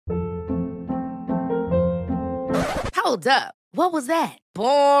Hold up. What was that?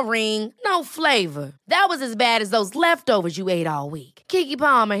 Boring. No flavor. That was as bad as those leftovers you ate all week. Keke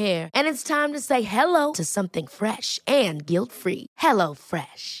Palmer here, and it's time to say hello to something fresh and guilt-free. Hello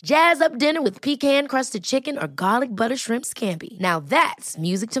Fresh. Jazz up dinner with pecan-crusted chicken or garlic butter shrimp scampi. Now that's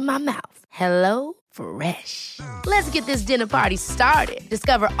music to my mouth. Hello Fresh. Let's get this dinner party started.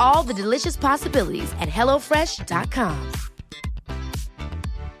 Discover all the delicious possibilities at hellofresh.com.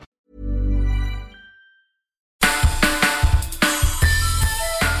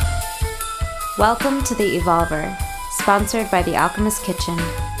 Welcome to The Evolver, sponsored by The Alchemist Kitchen,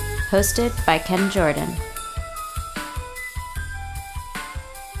 hosted by Ken Jordan.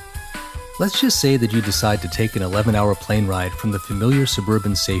 Let's just say that you decide to take an 11-hour plane ride from the familiar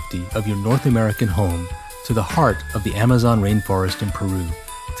suburban safety of your North American home to the heart of the Amazon rainforest in Peru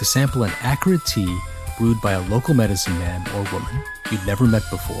to sample an accurate tea brewed by a local medicine man or woman you'd never met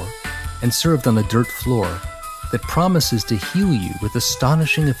before and served on a dirt floor that promises to heal you with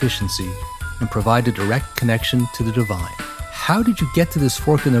astonishing efficiency and provide a direct connection to the divine. How did you get to this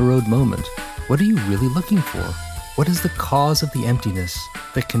fork-in-the-road moment? What are you really looking for? What is the cause of the emptiness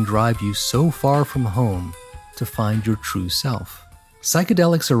that can drive you so far from home to find your true self?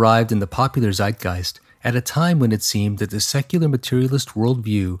 Psychedelics arrived in the popular zeitgeist at a time when it seemed that the secular materialist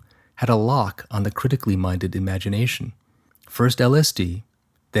worldview had a lock on the critically minded imagination. First LSD,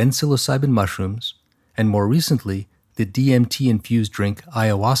 then psilocybin mushrooms, and more recently, the DMT-infused drink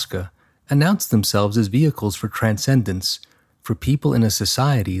ayahuasca announced themselves as vehicles for transcendence for people in a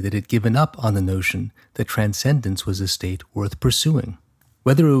society that had given up on the notion that transcendence was a state worth pursuing.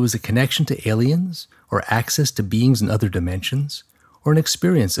 Whether it was a connection to aliens, or access to beings in other dimensions, or an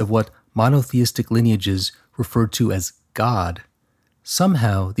experience of what monotheistic lineages referred to as God,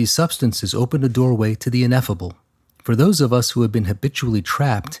 somehow these substances opened a doorway to the ineffable. For those of us who have been habitually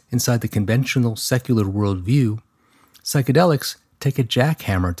trapped inside the conventional secular worldview, psychedelics take a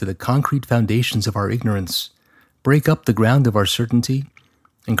jackhammer to the concrete foundations of our ignorance, break up the ground of our certainty,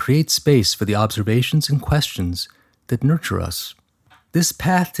 and create space for the observations and questions that nurture us. This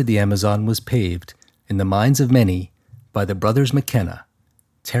path to the Amazon was paved, in the minds of many, by the brothers McKenna,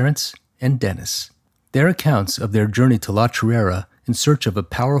 Terence and Dennis. Their accounts of their journey to La Chorrera in search of a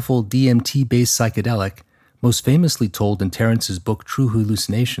powerful DMT-based psychedelic, most famously told in Terence's book True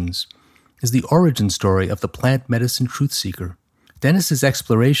Hallucinations, is the origin story of the plant medicine truth seeker. Dennis's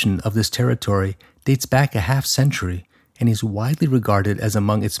exploration of this territory dates back a half-century, and he's widely regarded as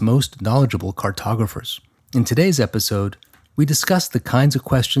among its most knowledgeable cartographers. In today's episode, we discuss the kinds of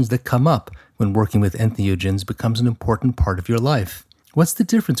questions that come up when working with entheogens becomes an important part of your life. What's the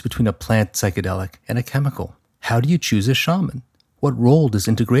difference between a plant psychedelic and a chemical? How do you choose a shaman? What role does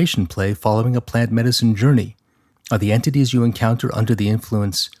integration play following a plant medicine journey? Are the entities you encounter under the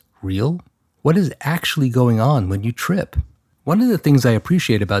influence real? What is actually going on when you trip? One of the things I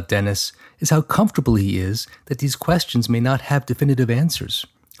appreciate about Dennis is how comfortable he is that these questions may not have definitive answers.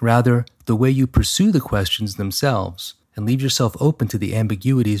 Rather, the way you pursue the questions themselves and leave yourself open to the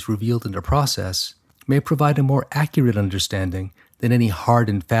ambiguities revealed in the process may provide a more accurate understanding than any hard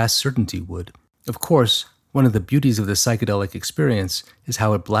and fast certainty would. Of course, one of the beauties of the psychedelic experience is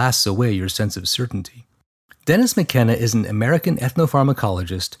how it blasts away your sense of certainty. Dennis McKenna is an American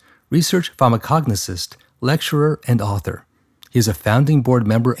ethnopharmacologist, research pharmacognosist, lecturer, and author. He is a founding board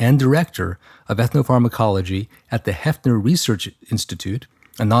member and director of ethnopharmacology at the Hefner Research Institute,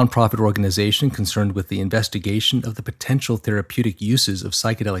 a nonprofit organization concerned with the investigation of the potential therapeutic uses of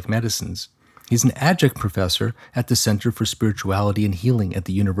psychedelic medicines. He's an adjunct professor at the Center for Spirituality and Healing at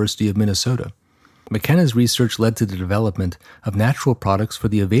the University of Minnesota. McKenna's research led to the development of natural products for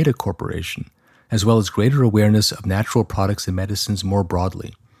the Aveda Corporation, as well as greater awareness of natural products and medicines more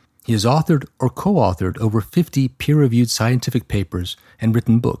broadly. He has authored or co-authored over 50 peer-reviewed scientific papers and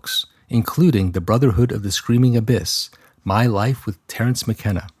written books, including The Brotherhood of the Screaming Abyss, My Life with Terence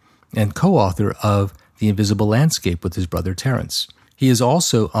McKenna, and co-author of The Invisible Landscape with his brother Terence. He is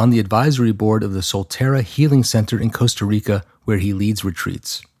also on the advisory board of the Soltera Healing Center in Costa Rica, where he leads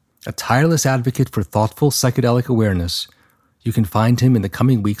retreats. A tireless advocate for thoughtful psychedelic awareness, you can find him in the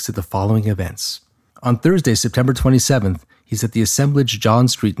coming weeks at the following events. On Thursday, September 27th, he's at the Assemblage John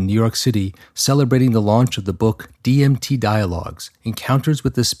Street in New York City, celebrating the launch of the book DMT Dialogues, Encounters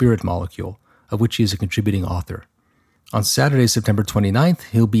with the Spirit Molecule, of which he is a contributing author. On Saturday, September 29th,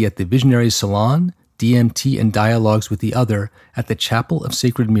 he'll be at the Visionary Salon, DMT and Dialogues with the Other at the Chapel of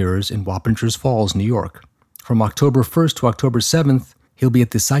Sacred Mirrors in Wappingers Falls, New York. From October 1st to October 7th, he'll be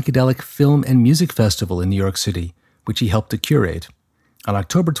at the Psychedelic Film and Music Festival in New York City, which he helped to curate. On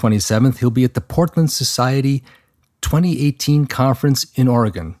October 27th, he'll be at the Portland Society 2018 conference in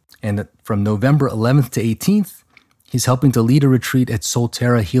Oregon. And from November 11th to 18th, He's helping to lead a retreat at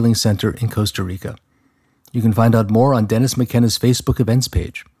Solterra Healing Center in Costa Rica. You can find out more on Dennis McKenna's Facebook events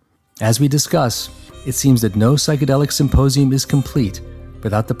page. As we discuss, it seems that no psychedelic symposium is complete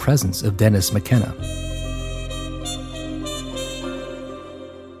without the presence of Dennis McKenna.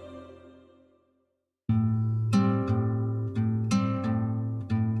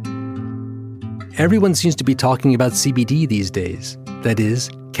 Everyone seems to be talking about CBD these days. That is,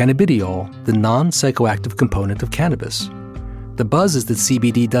 cannabidiol, the non-psychoactive component of cannabis. The buzz is that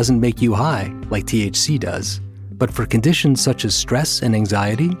CBD doesn't make you high, like THC does. But for conditions such as stress and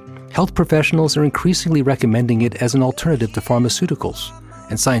anxiety, health professionals are increasingly recommending it as an alternative to pharmaceuticals.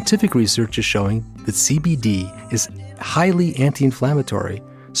 And scientific research is showing that CBD is highly anti-inflammatory,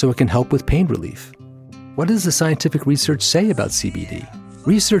 so it can help with pain relief. What does the scientific research say about CBD?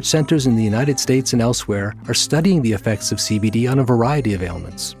 Research centers in the United States and elsewhere are studying the effects of CBD on a variety of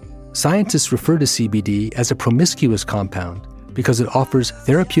ailments. Scientists refer to CBD as a promiscuous compound because it offers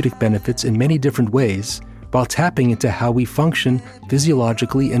therapeutic benefits in many different ways while tapping into how we function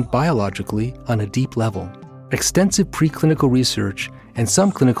physiologically and biologically on a deep level. Extensive preclinical research and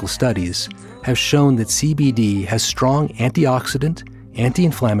some clinical studies have shown that CBD has strong antioxidant,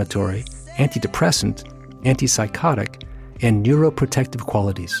 anti-inflammatory, antidepressant, antipsychotic, and neuroprotective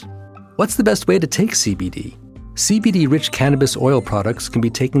qualities. What's the best way to take CBD? CBD-rich cannabis oil products can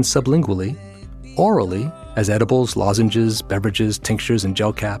be taken sublingually, orally, as edibles, lozenges, beverages, tinctures, and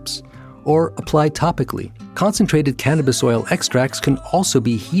gel caps, or applied topically. Concentrated cannabis oil extracts can also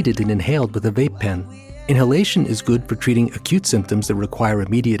be heated and inhaled with a vape pen. Inhalation is good for treating acute symptoms that require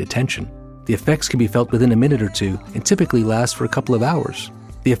immediate attention. The effects can be felt within a minute or two and typically last for a couple of hours.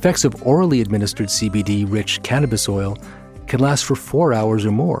 The effects of orally administered CBD-rich cannabis oil can last for 4 hours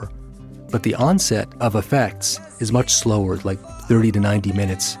or more, but the onset of effects is much slower, like 30 to 90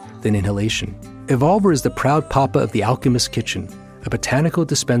 minutes, than inhalation. Evolver is the proud papa of the Alchemist Kitchen, a botanical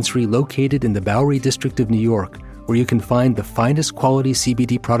dispensary located in the Bowery district of New York, where you can find the finest quality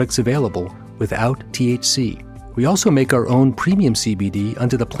CBD products available without THC. We also make our own premium CBD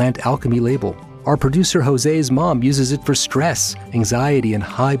under the Plant Alchemy label. Our producer Jose's mom uses it for stress, anxiety, and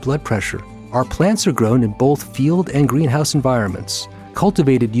high blood pressure. Our plants are grown in both field and greenhouse environments,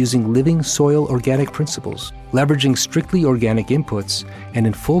 cultivated using living soil organic principles, leveraging strictly organic inputs, and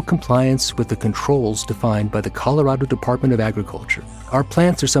in full compliance with the controls defined by the Colorado Department of Agriculture. Our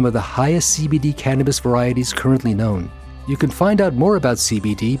plants are some of the highest CBD cannabis varieties currently known. You can find out more about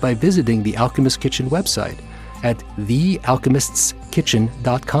CBD by visiting the Alchemist Kitchen website at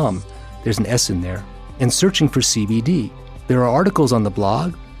thealchemistskitchen.com. There's an S in there. And searching for CBD. There are articles on the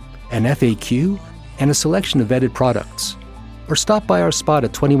blog, an FAQ, and a selection of vetted products. Or stop by our spot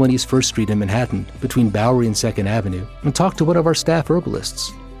at 21 East 1st Street in Manhattan, between Bowery and 2nd Avenue, and talk to one of our staff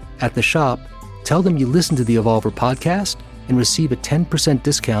herbalists. At the shop, tell them you listen to the Evolver podcast and receive a 10%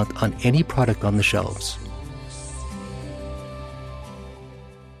 discount on any product on the shelves.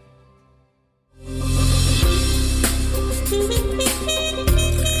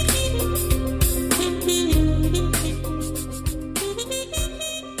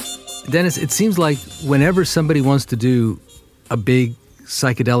 Dennis, it seems like whenever somebody wants to do a big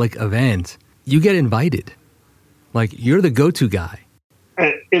psychedelic event, you get invited. Like, you're the go-to guy.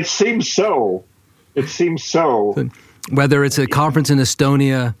 It seems so. It seems so. Whether it's a conference in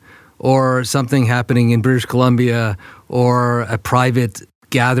Estonia or something happening in British Columbia or a private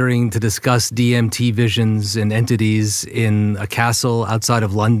gathering to discuss DMT visions and entities in a castle outside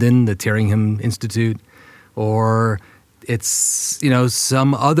of London, the Terringham Institute, or it's,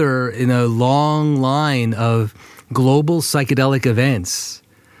 some other in a long line of global psychedelic events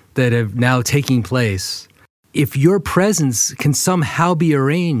that are now taking place. If your presence can somehow be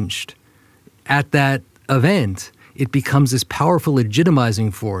arranged at that event, it becomes this powerful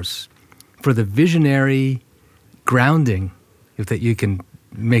legitimizing force for the visionary grounding, if that you can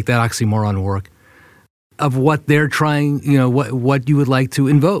make that oxymoron work, of what they're trying, what you would like to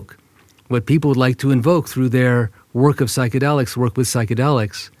invoke, what people would like to invoke through their work of psychedelics, work with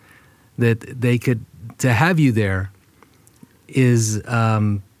psychedelics, that they could, to have you there is,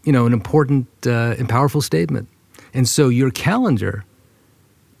 an important and powerful statement. And so your calendar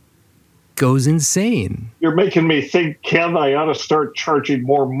goes insane. You're making me think, Ken, I ought to start charging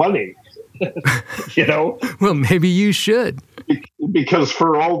more money, Well, maybe you should. Because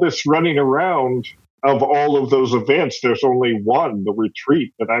for all this running around of all of those events, there's only one, the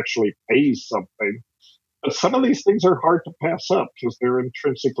retreat, that actually pays something. But some of these things are hard to pass up because they're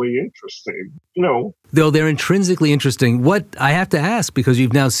intrinsically interesting, Though they're intrinsically interesting, what I have to ask, because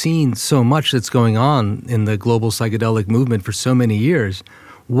you've now seen so much that's going on in the global psychedelic movement for so many years,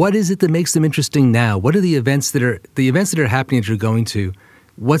 What is it that makes them interesting now? What are the events that are happening that you're going to?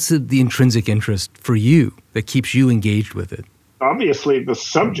 What's the intrinsic interest for you that keeps you engaged with it? Obviously, the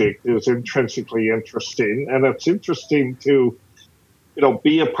subject is intrinsically interesting, and it's interesting to,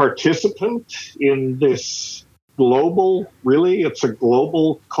 be a participant in this it's a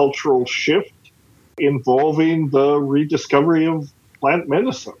global cultural shift involving the rediscovery of plant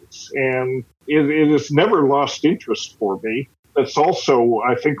medicines. And it has never lost interest for me. It's also,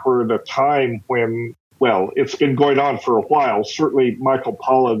 I think we're at a time when, it's been going on for a while. Certainly Michael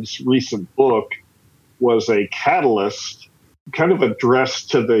Pollan's recent book was a catalyst, kind of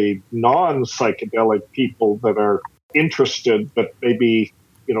addressed to the non-psychedelic people that are interested, but maybe,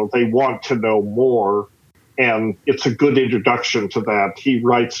 they want to know more. And it's a good introduction to that. He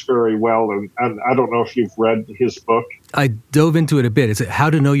writes very well, and I don't know if you've read his book. I dove into it a bit. Is it How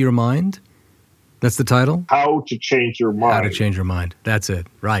to Know Your Mind? That's the title? How to Change Your Mind. How to Change Your Mind. That's it.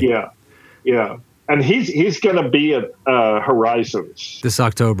 Right. Yeah. And he's going to be at Horizons. This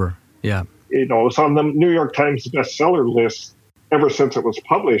October. Yeah. It's on the New York Times bestseller list ever since it was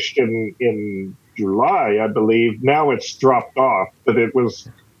published in July, I believe. Now it's dropped off, but it was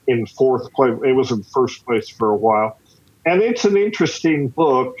in fourth place. It was in first place for a while. And it's an interesting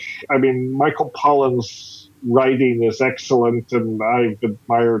book. I mean, Michael Pollan's writing is excellent, and I've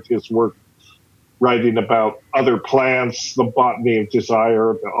admired his work writing about other plants, the botany of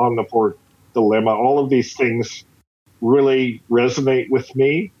desire, the omnivore dilemma. All of these things really resonate with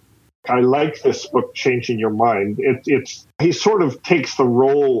me. I like this book, Changing Your Mind. He sort of takes the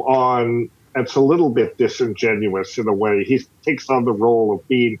role on, it's a little bit disingenuous in a way. He takes on the role of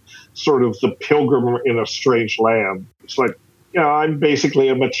being sort of the pilgrim in a strange land. It's like, I'm basically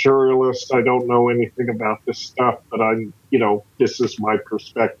a materialist. I don't know anything about this stuff, but this is my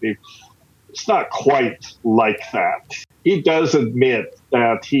perspective. It's not quite like that. He does admit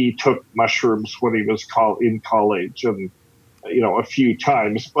that he took mushrooms when he was in college and, a few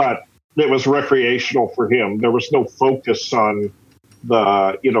times, but it was recreational for him. There was no focus on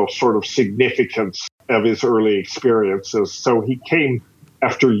the, sort of significance of his early experiences. So he came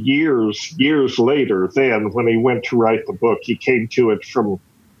after years later, then when he went to write the book, he came to it from,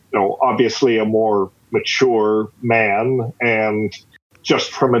 obviously a more mature man and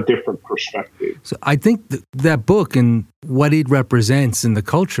just from a different perspective. So I think that book and what it represents in the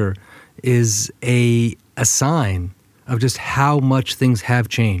culture is a sign of just how much things have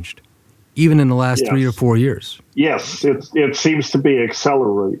changed, even in the last 3 or 4 years. Yes, it seems to be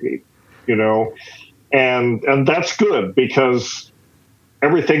accelerating, and that's good because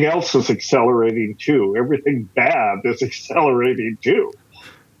everything else is accelerating too. Everything bad is accelerating too.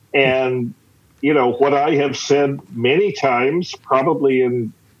 And, what I have said many times, probably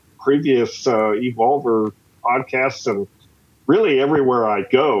in previous Evolver podcasts and really everywhere I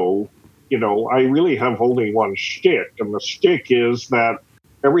go, I really have only one shtick. And the shtick is that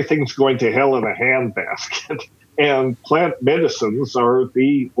everything's going to hell in a handbasket. And plant medicines are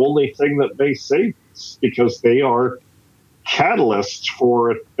the only thing that may save us because they are catalysts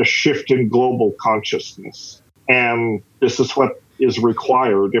for a shift in global consciousness. And this is what is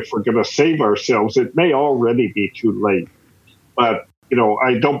required if we're going to save ourselves. It may already be too late. But,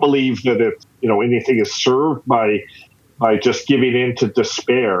 I don't believe that anything is served by just giving in to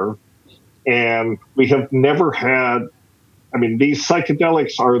despair. And we have never had, these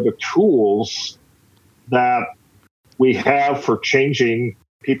psychedelics are the tools that we have for changing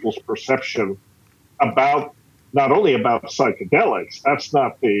people's perception about, not only about psychedelics, that's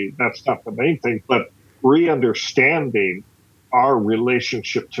not the main thing, but re-understanding our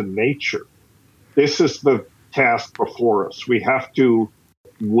relationship to nature. This is the task before us. We have to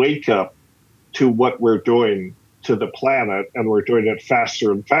wake up to what we're doing to the planet, and we're doing it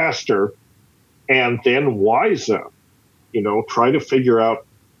faster and faster, and then wise up, try to figure out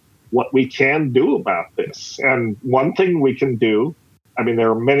what we can do about this. And one thing we can do, there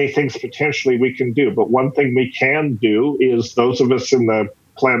are many things potentially we can do, but one thing we can do is those of us in the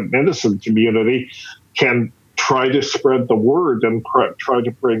plant medicine community can try to spread the word and try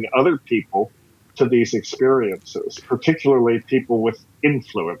to bring other people to these experiences, particularly people with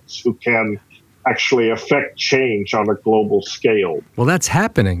influence who can actually affect change on a global scale. Well, that's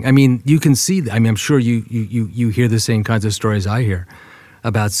happening. You can see that. I'm sure you hear the same kinds of stories I hear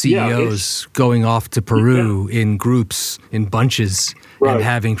about CEOs going off to Peru in groups, in bunches, and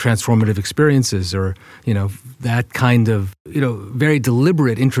having transformative experiences, or, that kind of, very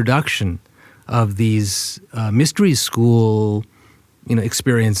deliberate introduction of these mystery school,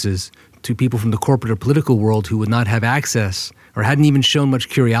 experiences to people from the corporate or political world who would not have access or hadn't even shown much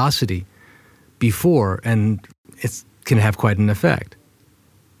curiosity before, and it can have quite an effect.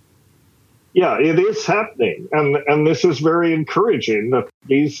 Yeah, it is happening. And this is very encouraging that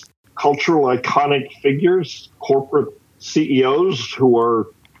these cultural iconic figures, corporate CEOs who are,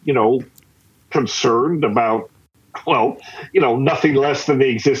 you know, concerned about, well, nothing less than the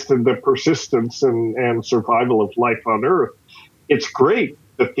existence, the persistence and survival of life on Earth. It's great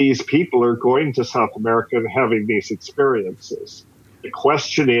that these people are going to South America and having these experiences. The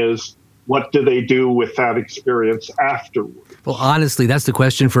question is, what do they do with that experience afterwards? Well, honestly, that's the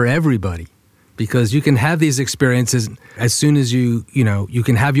question for everybody, because you can have these experiences as soon as you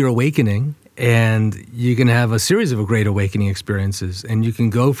can have your awakening, and you can have a series of great awakening experiences, and you can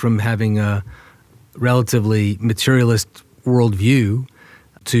go from having a relatively materialist worldview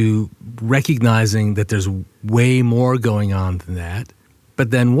to recognizing that there's way more going on than that. But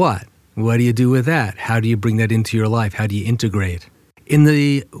then what? What do you do with that? How do you bring that into your life? How do you integrate? In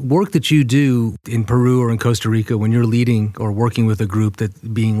the work that you do in Peru or in Costa Rica, when you're leading or working with a group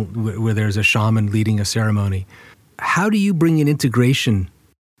where there's a shaman leading a ceremony, how do you bring an integration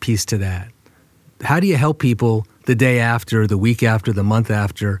piece to that? How do you help people the day after, the week after, the month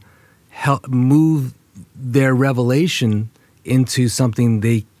after, help move their revelation into something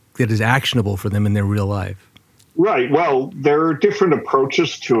that is actionable for them in their real life? Right. Well, there are different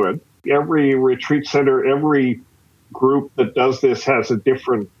approaches to it. Every retreat center, every group that does this has a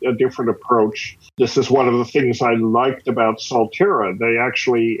different approach. This is one of the things I liked about Solterra. They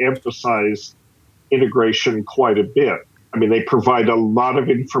actually emphasize integration quite a bit. I mean, they provide a lot of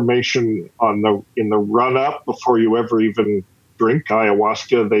information in the run up before you ever even drink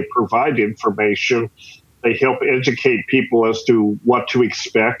ayahuasca. They provide information. They help educate people as to what to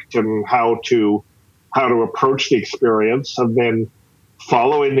expect and how to approach the experience, and then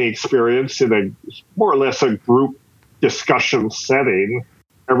following the experience in a more or less a group discussion setting,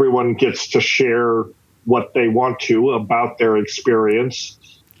 everyone gets to share what they want to about their experience.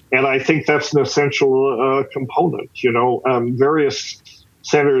 And I think that's an essential component. Various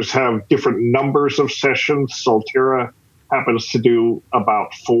centers have different numbers of sessions. Solterra happens to do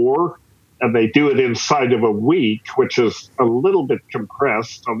about 4, and they do it inside of a week, which is a little bit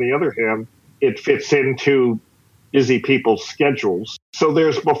compressed. On the other hand, it fits into busy people's schedules. So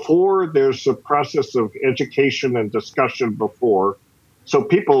there's a process of education and discussion before. So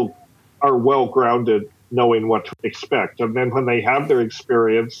people are well grounded knowing what to expect. And then when they have their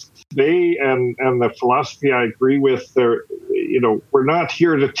experience, they and the philosophy I agree with, we're not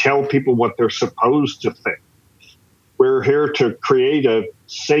here to tell people what they're supposed to think. We're here to create a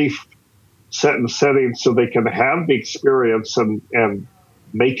safe setting so they can have the experience and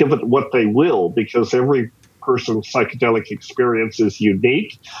make of it what they will, because every person's psychedelic experience is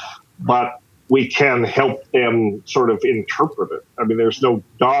unique, but we can help them sort of interpret it. I mean, there's no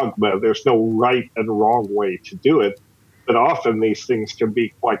dogma, there's no right and wrong way to do it, but often these things can be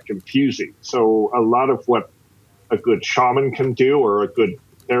quite confusing. So a lot of what a good shaman can do or a good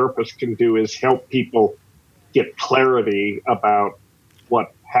therapist can do is help people get clarity about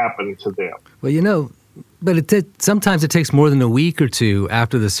what happened to them. Well, but sometimes it takes more than a week or two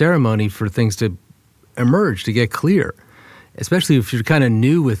after the ceremony for things to emerge, to get clear, especially if you're kind of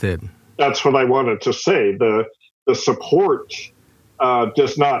new with it. That's what I wanted to say. The support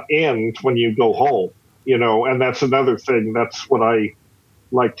does not end when you go home, and that's another thing. That's what I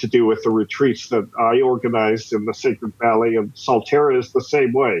like to do with the retreats that I organized in the Sacred Valley, and Solterra is the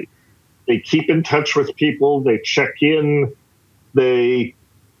same way. They keep in touch with people, they check in, they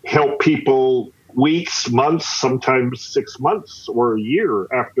help people weeks, months, sometimes 6 months or a year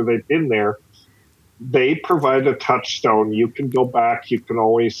after they've been there. They provide a touchstone. You can go back, you can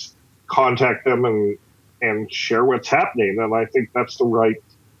always contact them and share what's happening. And I think that's the right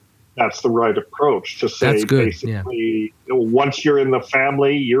approach to say, basically, once you're in the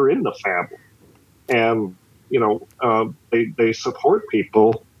family, you're in the family. And, they support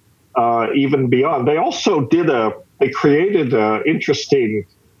people even beyond. They also they created an interesting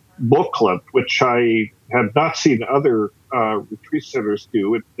booklet, which I had not seen other retreat centers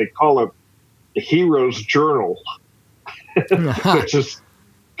do. They call it the Hero's Journal, which is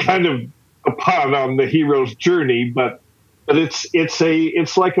kind of a pun on the hero's journey, but it's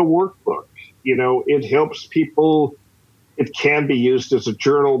like a workbook. It helps people. It can be used as a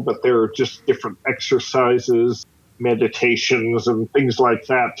journal, but there are just different exercises, meditations, and things like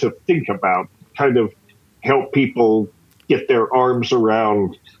that to think about, kind of help people get their arms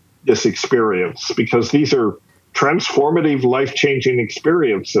around this experience, because these are transformative, life-changing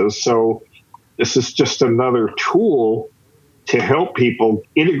experiences. So this is just another tool to help people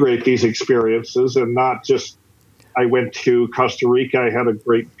integrate these experiences, and not just, I went to Costa Rica, I had a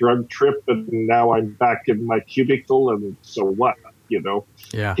great drug trip, and now I'm back in my cubicle, and so what?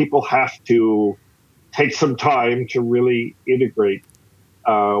 Yeah. People have to take some time to really integrate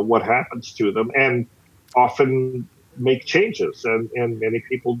what happens to them, and often make changes. And many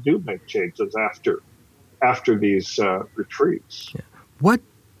people do make changes after these retreats. Yeah. What,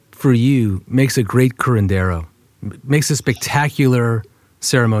 for you, makes a great curandero? Makes a spectacular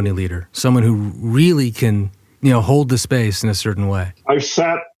ceremony leader? Someone who really can, hold the space in a certain way? I've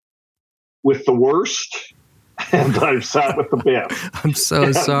sat with the worst, and I've sat with the best. I'm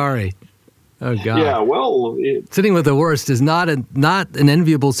so sorry. Oh, God. Yeah, well... Sitting with the worst is not an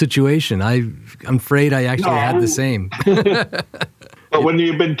enviable situation. I'm afraid I actually had the same. But when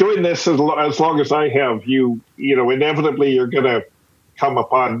you've been doing this as long as I have, inevitably you're going to come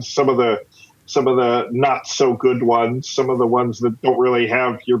upon some of the not so good ones, some of the ones that don't really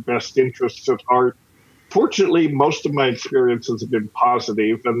have your best interests at heart. Fortunately, most of my experiences have been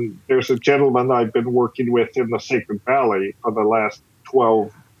positive, and there's a gentleman I've been working with in the Sacred Valley for the last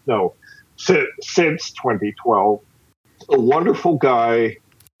since 2012. A wonderful guy,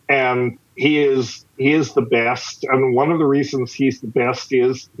 and he is the best. And one of the reasons he's the best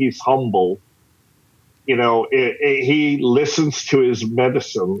is he's humble. He listens to his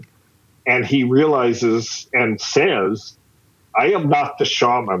medicine, and he realizes and says, I am not the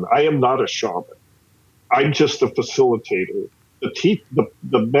shaman. I am not a shaman. I'm just a facilitator.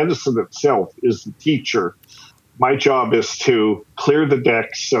 The medicine itself is the teacher. My job is to clear the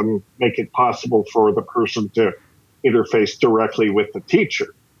decks and make it possible for the person to interface directly with the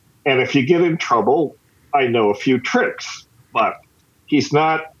teacher. And if you get in trouble, I know a few tricks, but he's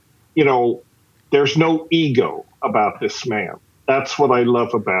not, there's no ego about this man. That's what I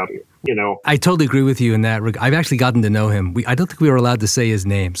love about him. I totally agree with you in that. I've actually gotten to know him. I don't think we were allowed to say his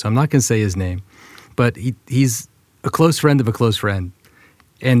name, so I'm not going to say his name. But he's a close friend of a close friend.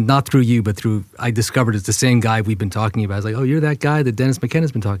 And not through you, but I discovered it's the same guy we've been talking about. It's like, oh, you're that guy that Dennis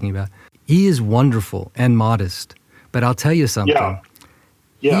McKenna's been talking about. He is wonderful and modest. But I'll tell you something.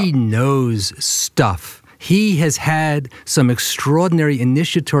 Yeah. He knows stuff. He has had some extraordinary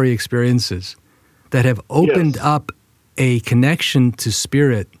initiatory experiences that have opened up a connection to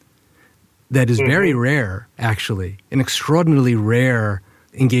spirit that is very rare, actually, an extraordinarily rare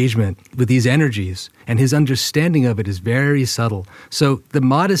engagement with these energies, and his understanding of it is very subtle. So the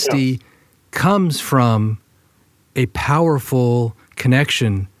modesty comes from a powerful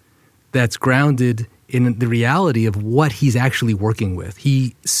connection that's grounded in the reality of what he's actually working with.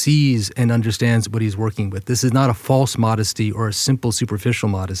 He sees and understands what he's working with. This is not a false modesty or a simple superficial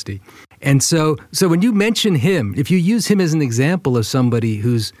modesty. And so when you mention him, if you use him as an example of somebody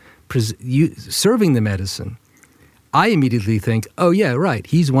who's serving the medicine, I immediately think, oh, yeah, right.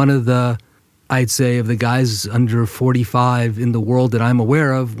 He's one of the, I'd say, of the guys under 45 in the world that I'm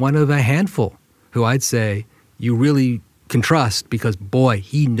aware of, one of a handful who I'd say you really can trust because, boy,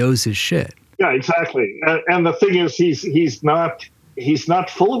 he knows his shit. Yeah, exactly. And the thing is, he's not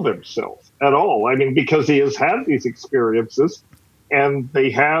full of himself at all. I mean, because he has had these experiences, and they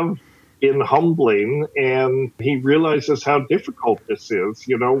have been humbling, and he realizes how difficult this is.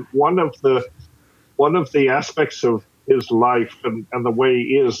 One of the aspects of his life and the way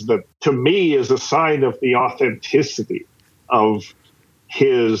he is that, to me, is a sign of the authenticity of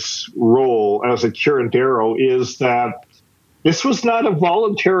his role as a curandero is that this was not a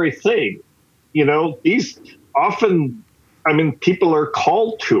voluntary thing. These often, people are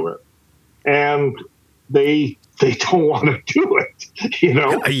called to it, and they don't want to do it,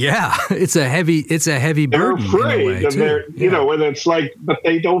 Yeah, it's a heavy burden. They're afraid, in a way, and too. and it's like, but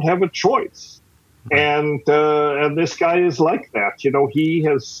they don't have a choice. And this guy is like that. He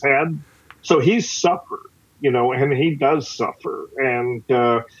has had, so he's suffered, and he does suffer. And,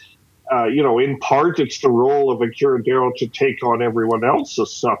 in part, it's the role of a curandero to take on everyone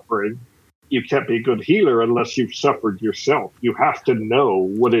else's suffering. You can't be a good healer unless you've suffered yourself. You have to know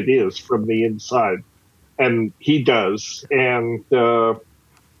what it is from the inside. And he does. And,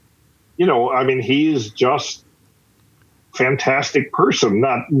 he's just fantastic person.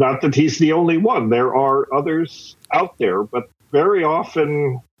 Not that he's the only one. There are others out there, but very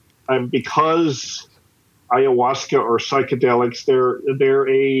often, because ayahuasca or psychedelics, they're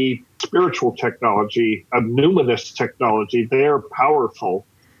a spiritual technology, a numinous technology. They're powerful.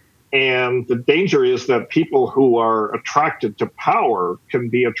 And the danger is that people who are attracted to power can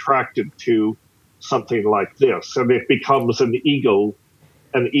be attracted to something like this, and it becomes an ego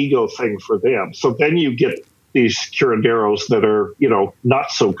thing for them. So then you get these curanderos that are,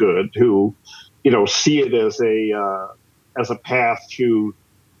 not so good, who, see it as a path to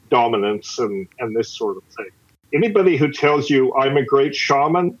dominance and this sort of thing. Anybody who tells you I'm a great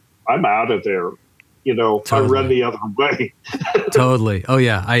shaman, I'm out of there. I run the other way. Totally. Oh,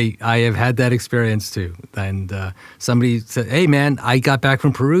 yeah. I have had that experience, too. And somebody said, hey, man, I got back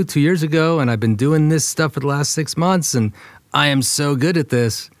from Peru 2 years ago, and I've been doing this stuff for the last 6 months, and I am so good at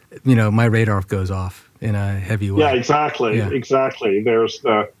this. My radar goes off in a heavy way. Yeah, exactly. Yeah. Exactly. There's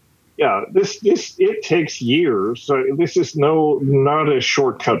this it takes years. So this is not a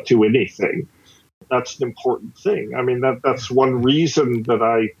shortcut to anything. That's an important thing. I mean, that's one reason that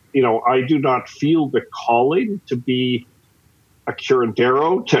I do not feel the calling to be a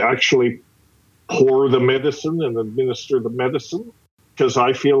curandero, to actually pour the medicine and administer the medicine, because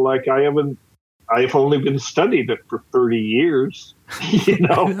I feel like I've only been studied it for 30 years,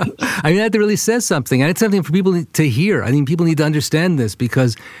 I mean, that really says something. And it's something for people to hear. I think people need to understand this,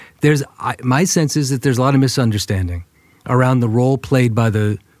 because my sense is that there's a lot of misunderstanding around the role played by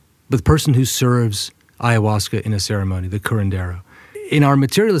the person who serves ayahuasca in a ceremony, the curandero. In our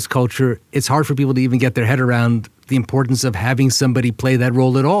materialist culture, it's hard for people to even get their head around the importance of having somebody play that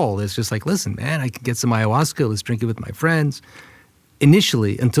role at all. It's just like, listen, man, I can get some ayahuasca, let's drink it with my friends.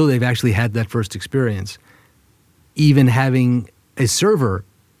 Initially, until they've actually had that first experience, even having a server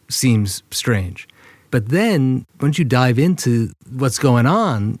seems strange. But then, once you dive into what's going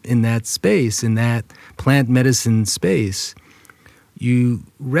on in that space, in that plant medicine space, you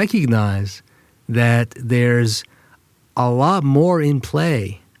recognize that there's a lot more in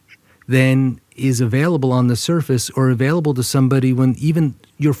play than is available on the surface or available to somebody when even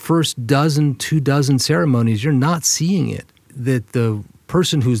your first 2 dozen ceremonies, you're not seeing it. That the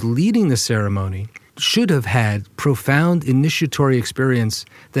person who's leading the ceremony should have had profound initiatory experience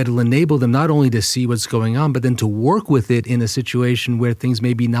that will enable them not only to see what's going on, but then to work with it in a situation where things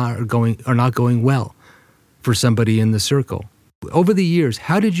maybe are not going well for somebody in the circle. Over the years,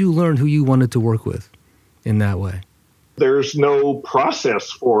 how did you learn who you wanted to work with in that way? There's no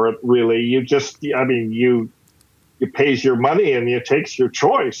process for it, really. You pays your money and you takes your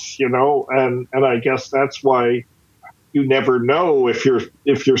choice, and I guess that's why you never know if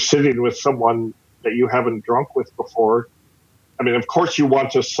you're sitting with someone that you haven't drunk with before. I mean, of course, you want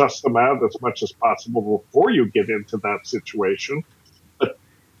to suss them out as much as possible before you get into that situation, but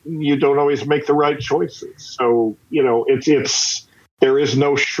you don't always make the right choices. So, there is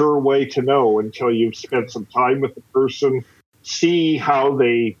no sure way to know until you've spent some time with the person, see how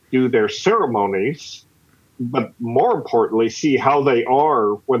they do their ceremonies, but more importantly, see how they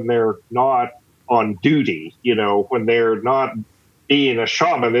are when they're not on duty, when they're not being a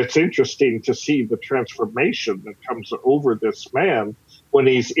shaman. It's interesting to see the transformation that comes over this man when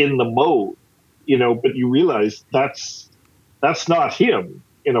he's in the mode, but you realize that's not him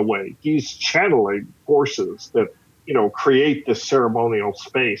in a way. He's channeling forces that, create this ceremonial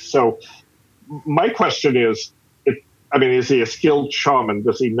space. So my question is, is he a skilled shaman?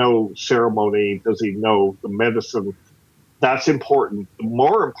 Does he know ceremony? Does he know the medicine? That's important. The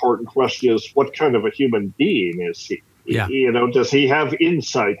more important question is, what kind of a human being is he? Yeah. Does he have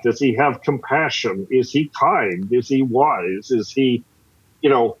insight? Does he have compassion? Is he kind? Is he wise? Is he,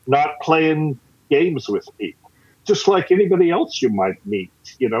 not playing games with people? Just like anybody else you might meet,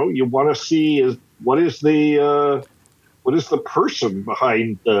 you want to see what is the person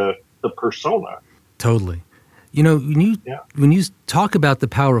behind the persona. Totally. When you talk about the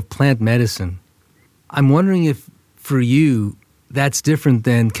power of plant medicine, I'm wondering if for you that's different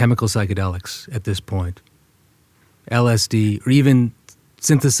than chemical psychedelics at this point, LSD, or even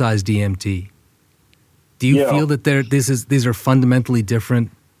synthesized DMT. Do you feel that these are fundamentally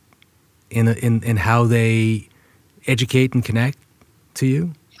different in how they educate and connect to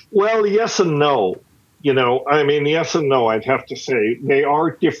you? Well, yes and no. Yes and no, I'd have to say. They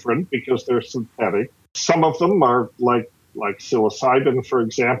are different because they're synthetic. Some of them are like psilocybin, for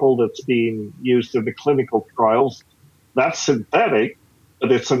example, that's being used in the clinical trials. That's synthetic,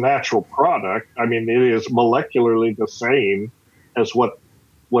 but it's a natural product. It is molecularly the same as what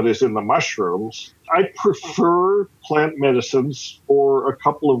is in the mushrooms. I prefer plant medicines for a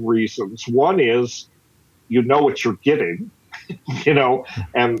couple of reasons. One is, you know what you're getting.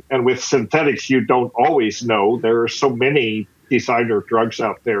 And with synthetics, you don't always know. There are so many designer drugs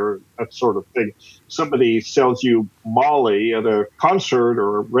out there, that sort of thing. Somebody sells you Molly at a concert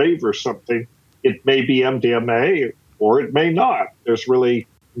or a rave or something. It may be MDMA or it may not. There's really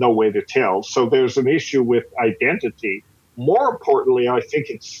no way to tell. So there's an issue with identity. More importantly, I think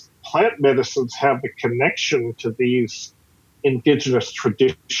plant medicines have the connection to these indigenous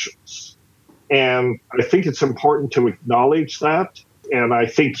traditions. And I think it's important to acknowledge that. And I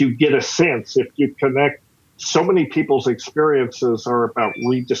think you get a sense if you connect. So many people's experiences are about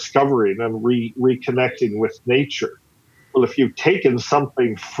rediscovering and reconnecting with nature. Well, if you've taken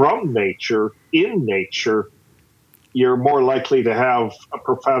something from nature, in nature, you're more likely to have a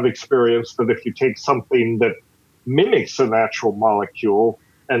profound experience than if you take something that mimics a natural molecule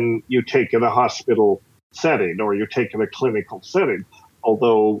and you take in a hospital setting or you take in a clinical setting.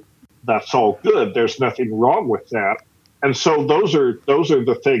 Although that's all good, there's nothing wrong with that. And so those are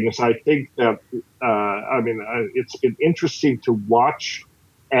the things I think that it's been interesting to watch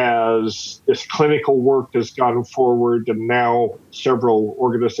as this clinical work has gone forward, and now several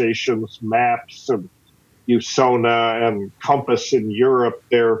organizations, MAPS and USONA and Compass in Europe,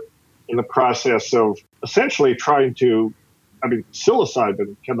 they're in the process of essentially trying to,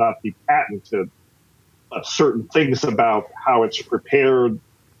 psilocybin cannot be patented. Certain things about how it's prepared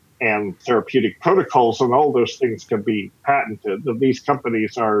and therapeutic protocols and all those things can be patented. And these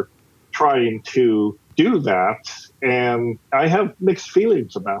companies are trying to do that. And I have mixed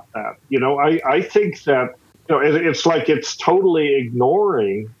feelings about that. I think that, it's like it's totally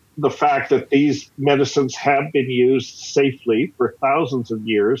ignoring the fact that these medicines have been used safely for thousands of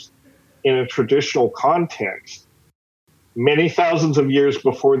years in a traditional context, many thousands of years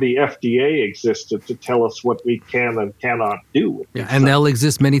before the FDA existed to tell us what we can and cannot do with these and they'll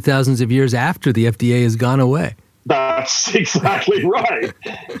exist many thousands of years after the FDA has gone away. That's exactly right.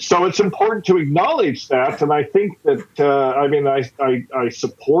 So it's important to acknowledge that, and I think that I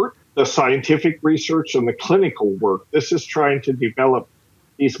support the scientific research and the clinical work. This is trying to develop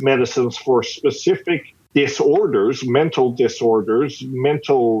these medicines for specific disorders, mental disorders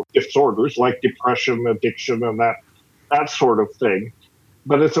like depression, addiction, and that sort of thing.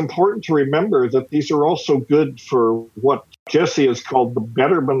 But it's important to remember that these are also good for what Jesse has called the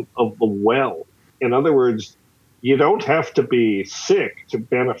betterment of the well. In other words, you don't have to be sick to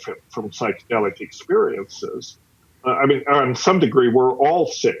benefit from psychedelic experiences. On some degree, we're all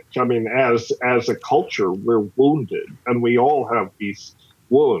sick. As a culture, we're wounded, and we all have these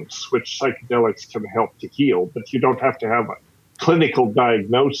wounds, which psychedelics can help to heal. But you don't have to have a clinical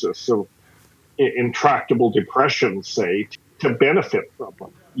diagnosis of intractable depression, say, to benefit from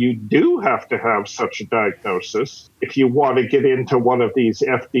them. You do have to have such a diagnosis if you want to get into one of these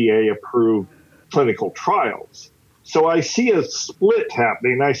FDA-approved clinical trials. So I see a split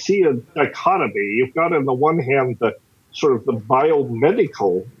happening. I see a dichotomy. You've got, on the one hand, the sort of the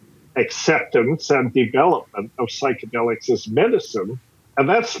biomedical acceptance and development of psychedelics as medicine, and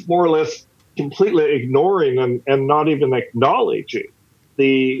that's more or less completely ignoring and not even acknowledging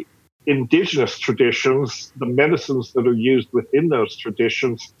the indigenous traditions, the medicines that are used within those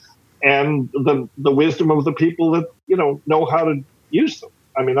traditions, and the wisdom of the people that know how to use them.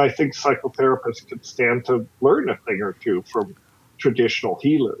 I think psychotherapists could stand to learn a thing or two from traditional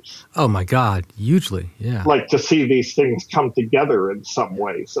healers. Oh my God, hugely, yeah. Like to see these things come together in some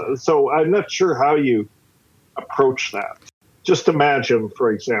ways. So I'm not sure how you approach that. Just imagine,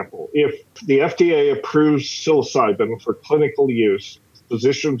 for example, if the FDA approves psilocybin for clinical use,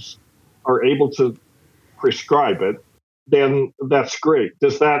 physicians are able to prescribe it, then that's great.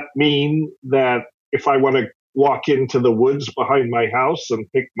 Does that mean that if I want to walk into the woods behind my house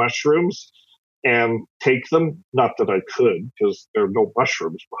and pick mushrooms and take them? Not that I could, because there are no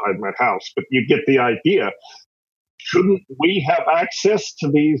mushrooms behind my house, but you get the idea. Shouldn't we have access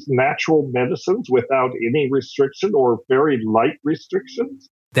to these natural medicines without any restriction or very light restrictions?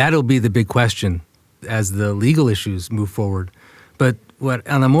 That'll be the big question as the legal issues move forward. But what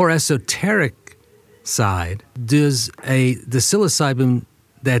on a more esoteric side, does the psilocybin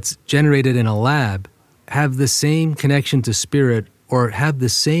that's generated in a lab have the same connection to spirit or have the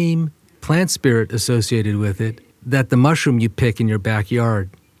same plant spirit associated with it that the mushroom you pick in your backyard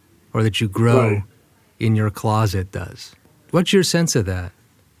or that you grow in your closet does? What's your sense of that?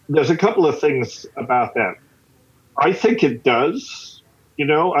 There's a couple of things about that. I think it does.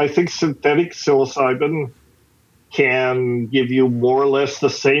 I think synthetic psilocybin can give you more or less the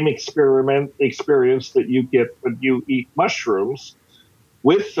same experience that you get when you eat mushrooms,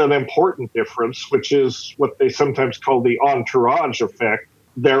 with an important difference, which is what they sometimes call the entourage effect.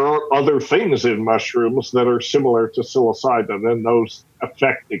 There are other things in mushrooms that are similar to psilocybin, and those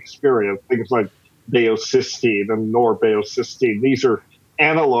affect experience. Things like baeocystine and norbaeocystine. These are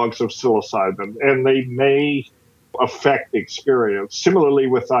analogs of psilocybin, and they may affect experience. Similarly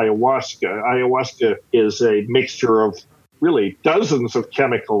with ayahuasca. Ayahuasca is a mixture of really dozens of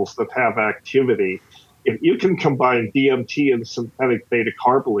chemicals that have activity. If you can combine DMT and synthetic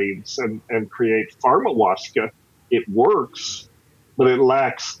beta-carbolines and create pharmahuasca, it works, but it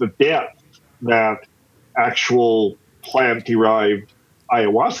lacks the depth that actual plant-derived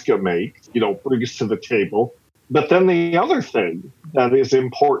ayahuasca brings to the table. But then the other thing that is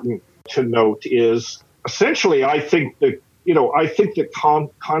important to note is essentially, I think that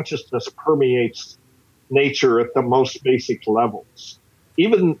consciousness permeates nature at the most basic levels.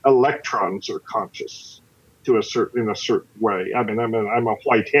 Even electrons are conscious in a certain way. I mean, I'm a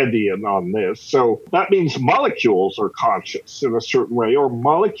Whiteheadian on this, so that means molecules are conscious in a certain way, or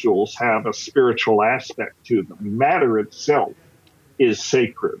molecules have a spiritual aspect to them. Matter itself is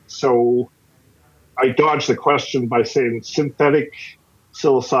sacred. So I dodged the question by saying synthetic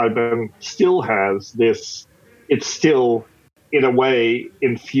psilocybin still has this. It's still, in a way,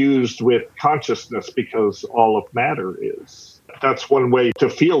 infused with consciousness because all of matter is. That's one way to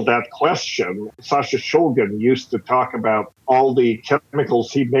field that question. Sasha Shulgin used to talk about all the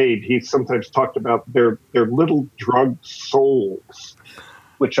chemicals he made. He sometimes talked about their little drug souls,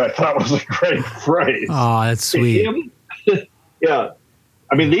 which I thought was a great phrase. Oh, that's sweet. Yeah.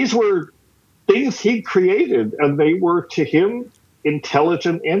 I mean, these were things he created, and they were, to him,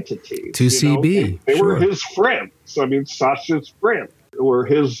 intelligent entities. 2CB. They sure. were his friends. I mean, Sasha's friends were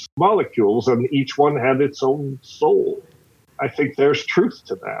his molecules, and each one had its own soul. I think there's truth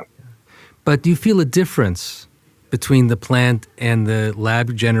to that. But do you feel a difference between the plant and the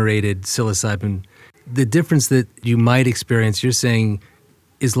lab-generated psilocybin? The difference that you might experience, you're saying,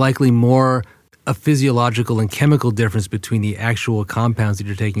 is likely more a physiological and chemical difference between the actual compounds that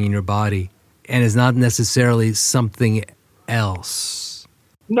you're taking in your body, and is not necessarily something else.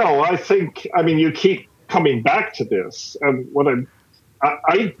 No, I mean, you keep coming back to this, and what and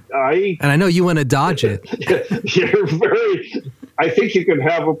I know you want to dodge it. I think you can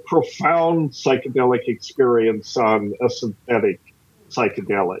have a profound psychedelic experience on a synthetic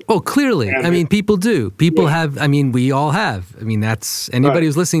psychedelic. Oh, clearly. And I mean, people do. People have, I mean, we all have. I mean, that's, anybody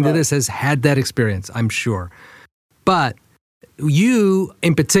who's listening to this has had that experience, I'm sure. But you,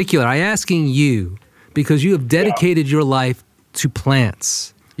 in particular, I'm asking you, because you have dedicated your life to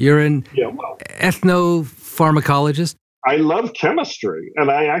plants. You're an ethnopharmacologist. I love chemistry,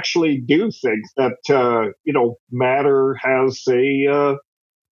 and I actually do think that, matter has a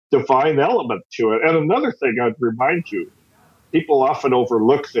divine element to it. And another thing I'd remind you, people often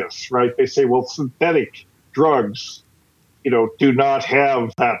overlook this, right? They say, well, synthetic drugs, do not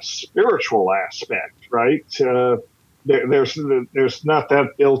have that spiritual aspect, right? There's not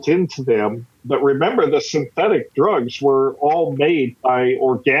that built into them. But remember, the synthetic drugs were all made by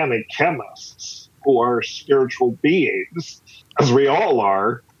organic chemists who are spiritual beings, as we all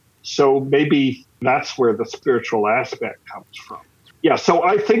are. So maybe that's where the spiritual aspect comes from. Yeah, so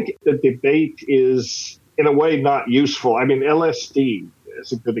I think the debate is, in a way, not useful. I mean, LSD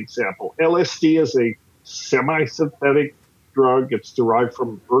is a good example. LSD is a semi-synthetic drug. It's derived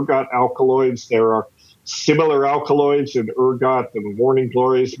from ergot alkaloids. There are similar alkaloids in ergot and morning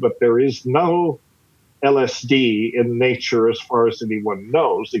glories, but there is no LSD in nature as far as anyone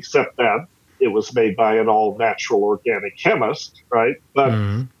knows, except that it was made by an all-natural organic chemist, right?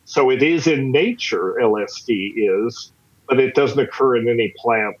 But so it is in nature, LSD is, but it doesn't occur in any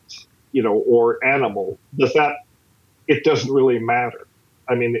plant, or animal. It doesn't really matter.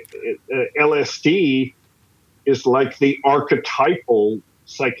 I mean, LSD is like the archetypal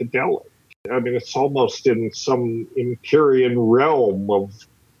psychedelic. I mean, it's almost in some Empyrean realm of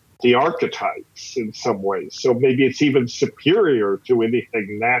the archetypes in some ways. So maybe it's even superior to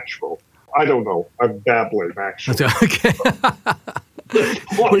anything natural. I don't know. I'm babbling, actually. Okay.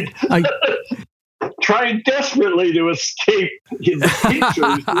 Trying desperately to escape the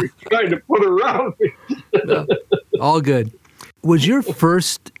features you're trying to put around me. No, all good. Was your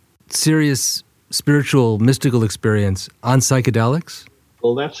first serious spiritual, mystical experience on psychedelics?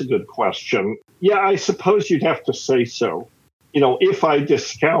 Well, that's a good question. Yeah, I suppose you'd have to say so. If I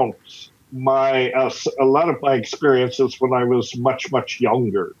discount a lot of my experiences when I was much, much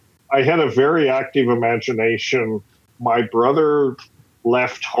younger, I had a very active imagination. My brother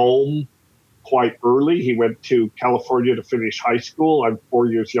left home quite early. He went to California to finish high school. I'm 4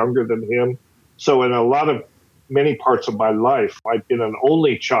 years younger than him. So in many parts of my life, I've been an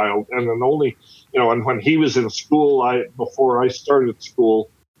only child and and when he was in school, before I started school,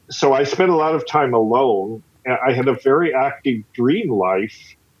 so I spent a lot of time alone. I had a very active dream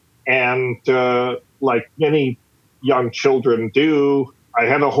life, and like many young children do, I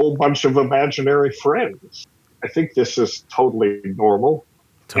had a whole bunch of imaginary friends. I think this is totally normal.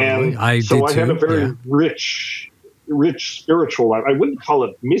 Totally. And I had a very rich spiritual life. I wouldn't call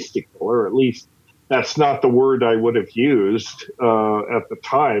it mystical, or at least that's not the word I would have used at the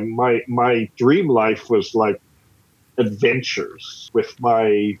time. My dream life was like adventures with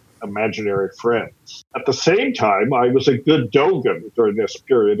my imaginary friends. At the same time, I was a good Dogon during this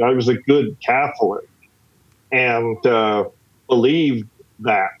period. I was a good Catholic and believed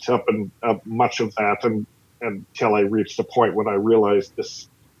much of that, and until I reached the point when I realized this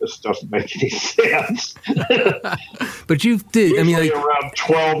doesn't make any sense. But you did. I mean, like, around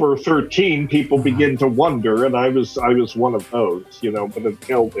 12 or 13, people begin to wonder, and I was one of those, But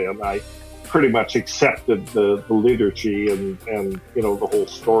until then, I pretty much accepted the liturgy and the whole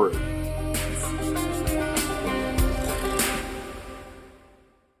story.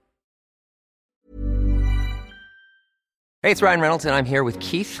 Hey, it's Ryan Reynolds, and I'm here with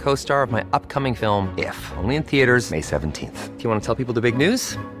Keith, co-star of my upcoming film, If, only in theaters May 17th. Do you want to tell people the big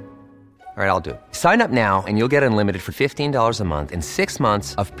news? All right, I'll do it. Sign up now and you'll get unlimited for $15 a month and 6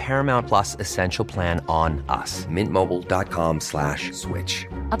 months of Paramount Plus Essential Plan on us. MintMobile.com/switch.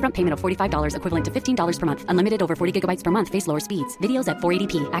 Upfront payment of $45 equivalent to $15 per month. Unlimited over 40 gigabytes per month. Face lower speeds. Videos at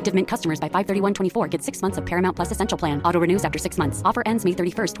 480p. Active Mint customers by 531.24 get 6 months of Paramount Plus Essential Plan. Auto renews after 6 months. Offer ends May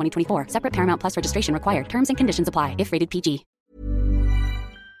 31st, 2024. Separate Paramount Plus registration required. Terms and conditions apply if rated PG.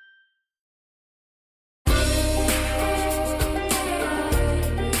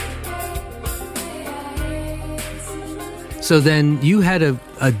 So then you had a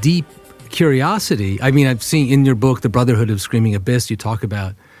deep curiosity. I mean, I've seen in your book, The Brotherhood of Screaming Abyss, you talk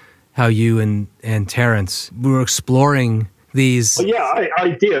about how you and Terrence were exploring these. Well, yeah, I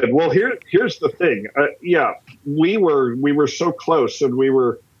did. Well, here's the thing. We were so close, and we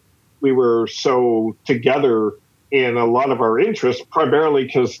were so together in a lot of our interests, primarily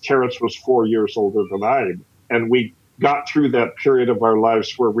because Terrence was 4 years older than I, and we got through that period of our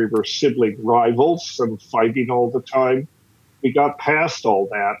lives where we were sibling rivals and fighting all the time. We got past all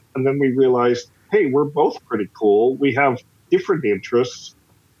that, and then we realized, hey, we're both pretty cool. We have different interests,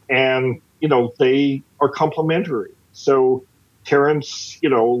 and, they are complementary. So Terrence,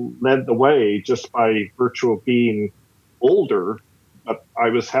 led the way just by virtue of being older, but I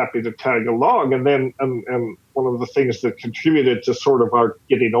was happy to tag along. And then and one of the things that contributed to sort of our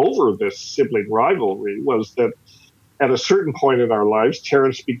getting over this sibling rivalry was that at a certain point in our lives,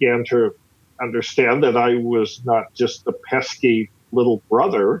 Terrence began to understand that I was not just the pesky little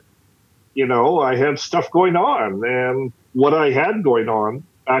brother. I had stuff going on, and what I had going on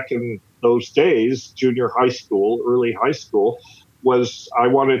back in those days, junior high school, early high school, was I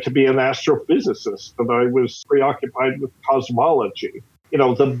wanted to be an astrophysicist, and I was preoccupied with cosmology.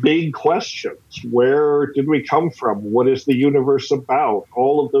 The big questions: where did we come from? What is the universe about?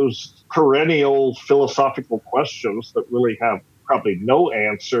 All of those perennial philosophical questions that really have probably no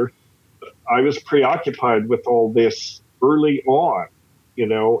answer. I was preoccupied with all this early on,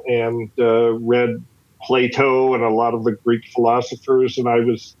 and read Plato and a lot of the Greek philosophers, and I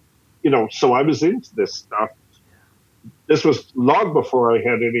was, so I was into this stuff. This was long before I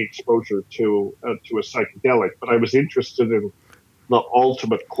had any exposure to a psychedelic, but I was interested in the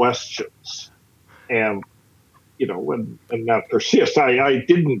ultimate questions, and and that persists. I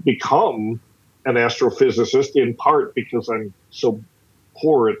didn't become an astrophysicist in part because I'm so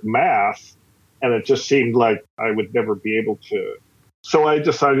poor at math, and it just seemed like I would never be able to. So I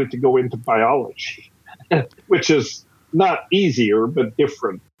decided to go into biology, which is not easier, but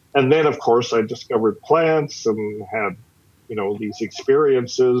different. And then, of course, I discovered plants and had, these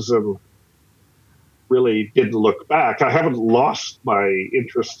experiences and really didn't look back. I haven't lost my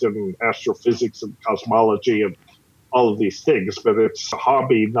interest in astrophysics and cosmology and all of these things, but it's a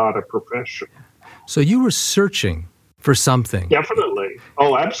hobby, not a profession. So you were searching for something. Definitely.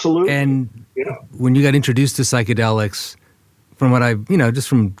 Oh, absolutely. And when you got introduced to psychedelics, from what I've, just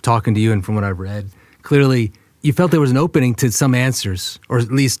from talking to you and from what I've read, clearly you felt there was an opening to some answers, or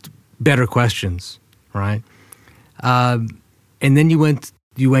at least better questions, right? And then you went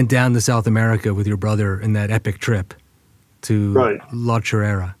down to South America with your brother in that epic trip to La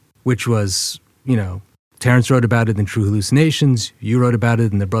Chorrera, which was, Terrence wrote about it in True Hallucinations. You wrote about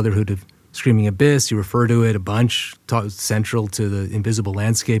it in The Brotherhood of Screaming Abyss. You refer to it a bunch, central to the Invisible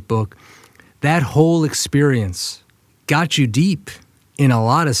Landscape book. That whole experience got you deep in a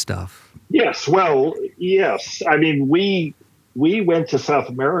lot of stuff. Yes. Well, yes. I mean, we went to South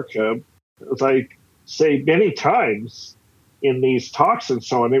America, as I say many times in these talks and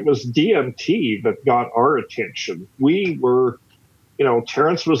so on. It was DMT that got our attention. We were,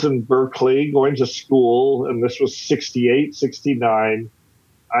 Terrence was in Berkeley going to school, and this was 68, 69.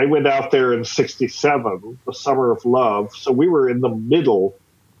 I went out there in 67, the summer of love. So we were in the middle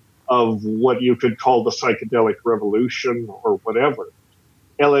of what you could call the psychedelic revolution or whatever.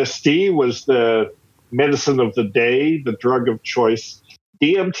 LSD was the medicine of the day, the drug of choice.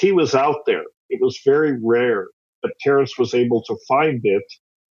 DMT was out there. It was very rare, but Terrence was able to find it.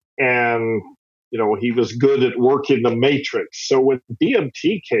 And, he was good at working the matrix. So when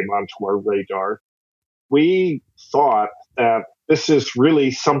DMT came onto our radar, we thought that this is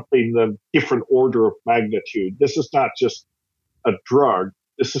really something of different order of magnitude. This is not just a drug.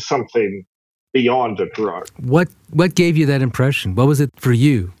 This is something beyond a drug. What gave you that impression? What was it for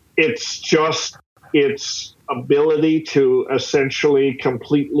you? It's just its ability to essentially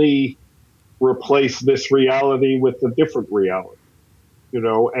completely replace this reality with a different reality,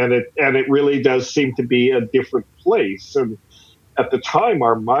 and it really does seem to be a different place. And at the time,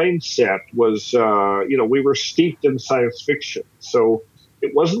 our mindset was, we were steeped in science fiction. So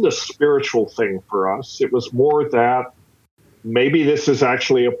it wasn't a spiritual thing for us. It was more that maybe this is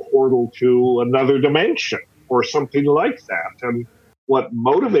actually a portal to another dimension or something like that. And what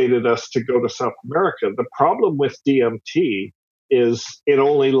motivated us to go to South America, the problem with DMT is it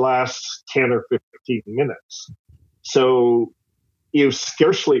only lasts 10 or 15 minutes. So you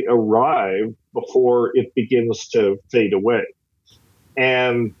scarcely arrive before it begins to fade away.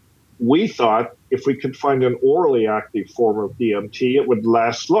 And we thought if we could find an orally active form of DMT, it would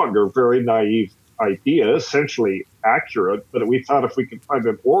last longer. Very naive idea, essentially accurate, but we thought if we could find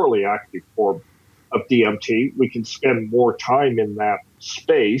an orally active form of DMT, we can spend more time in that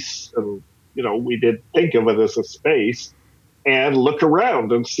space. And, we did think of it as a space and look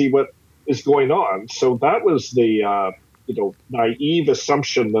around and see what is going on. So that was the, naive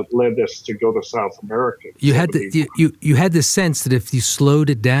assumption that led us to go to South America. You had you had the sense that if you slowed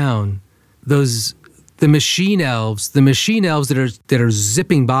it down, the machine elves that are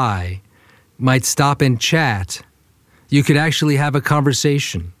zipping by might stop and chat. You could actually have a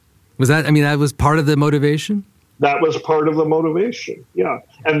conversation. That was part of the motivation? That was part of the motivation, yeah.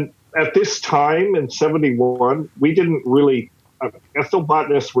 And at this time in 1971, we didn't really,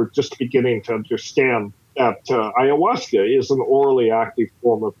 ethnobotanists were just beginning to understand that ayahuasca is an orally active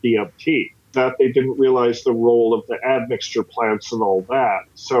form of DMT, that they didn't realize the role of the admixture plants and all that.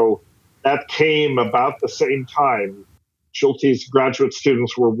 So that came about the same time. Schulte's graduate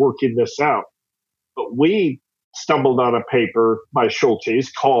students were working this out. But we stumbled on a paper by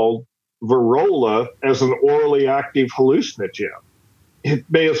Schulte's called Virola as an orally active hallucinogen. It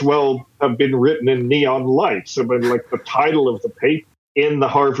may as well have been written in neon lights. Like the title of the paper in the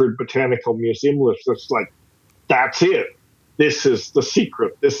Harvard Botanical Museum list, it's like, that's it. This is the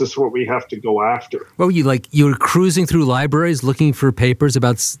secret. This is what we have to go after. What were you you were cruising through libraries looking for papers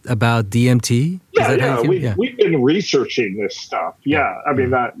about DMT? We've been researching this stuff. Yeah,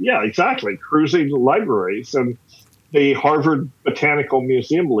 exactly. Cruising libraries. And the Harvard Botanical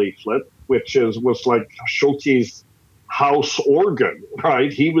Museum leaflet, which was like Schulte's house organ,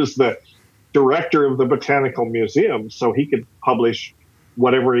 right? He was the director of the Botanical Museum, so he could publish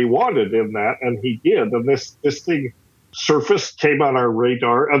whatever he wanted in that, and he did. And this thing surfaced, came on our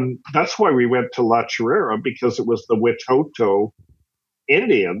radar, and that's why we went to La Chorrera, because it was the Witoto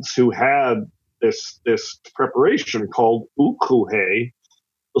Indians who had this preparation called ukuhe. It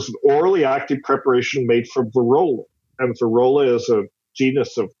was an orally active preparation made from Virola, and Virola is a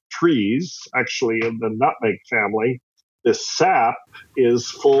genus of trees, actually in the nutmeg family. This sap is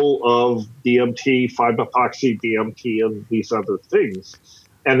full of DMT, 5-methoxy-DMT, and these other things.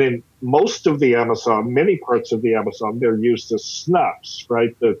 And in most of the Amazon, many parts of the Amazon, they're used as snuffs,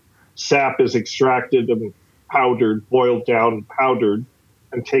 right? The sap is extracted and powdered, boiled down, powdered,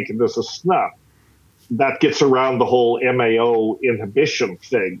 and taken as a snuff. That gets around the whole MAO inhibition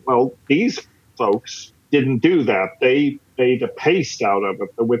thing. Well, these folks didn't do that. They made a paste out of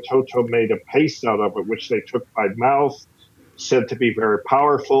it. The Witoto made a paste out of it, which they took by mouth, said to be very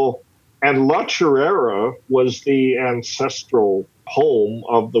powerful. And La Chorrera was the ancestral home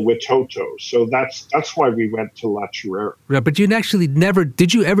of the Witoto. So that's why we went to La Chorrera. Right, but you actually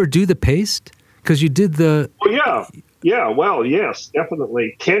did you ever do the paste? Because you did the... Oh, yeah. Well, yes,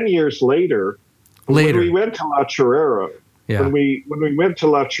 definitely. 10 years later, when we went to La Chorrera, when we went to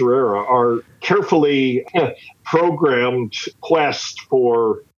La Chorrera, our carefully programmed quest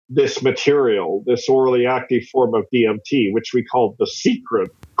for this material, this orally active form of DMT, which we called the secret,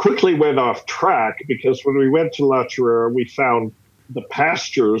 quickly went off track, because when we went to La Chorrera, we found the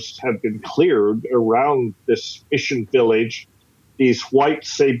pastures had been cleared around this mission village. These white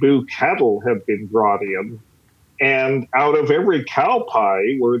Cebu cattle had been brought in, and out of every cow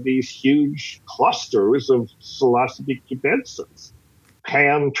pie were these huge clusters of Psilocybe cubensis,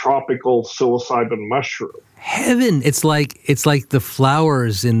 pan-tropical psilocybin mushroom. Heaven! It's like the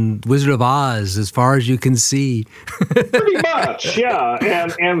flowers in Wizard of Oz, as far as you can see. Pretty much,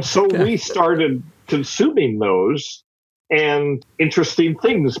 yeah. And so we started consuming those, and interesting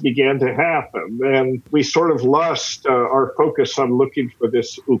things began to happen. And we sort of lost our focus on looking for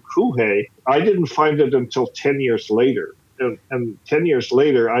this ukuhe. I didn't find it until 10 years later. And 10 years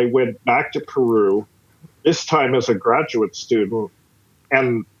later, I went back to Peru, this time as a graduate student.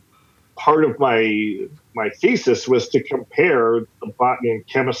 And part of my thesis was to compare the botany and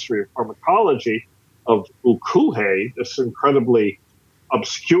chemistry of pharmacology of ukuhe, this incredibly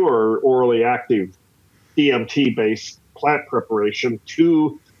obscure orally active DMT-based plant preparation,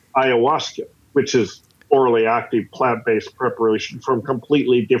 to ayahuasca, which is orally active plant-based preparation from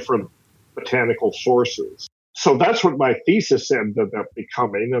completely different botanical sources. So that's what my thesis ended up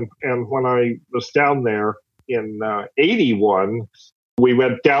becoming. And when I was down there in 81, we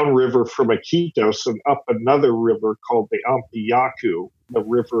went downriver from Iquitos and up another river called the Entheogenic, the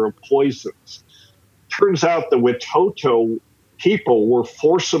river of poisons. Turns out the Witoto people were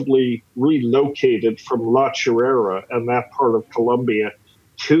forcibly relocated from La Chirera and that part of Colombia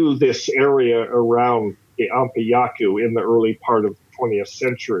to this area around the Entheogenic in the early part of the 20th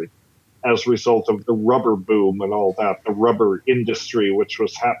century as a result of the rubber boom and all that, the rubber industry which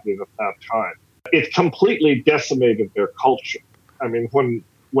was happening at that time. It completely decimated their culture. I mean, when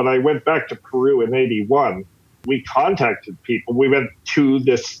I went back to Peru in 81, we contacted people. We went to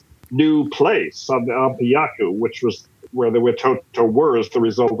this new place on the Entheogenic, which was where the Witoto were as the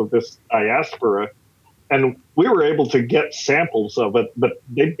result of this diaspora. And we were able to get samples of it, but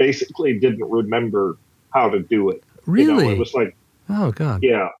they basically didn't remember how to do it. Really? It was like, oh, God.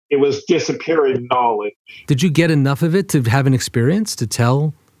 Yeah, it was disappearing knowledge. Did you get enough of it to have an experience to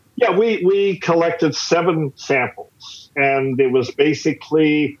tell? Yeah, we collected 7 samples, and it was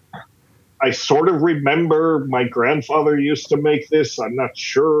basically, I sort of remember my grandfather used to make this. I'm not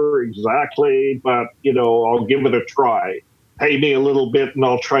sure exactly, but, I'll give it a try. Pay me a little bit and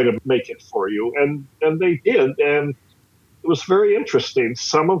I'll try to make it for you. And they did, and it was very interesting.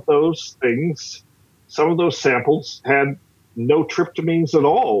 Some of those samples had no tryptamines at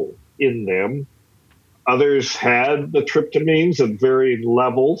all in them. Others had the tryptamines at varying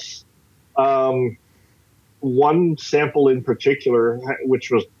levels. One sample in particular,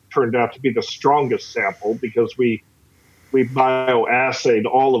 which turned out to be the strongest sample because we bioassayed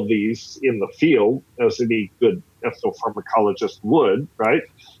all of these in the field, as any good ethnopharmacologist would, right?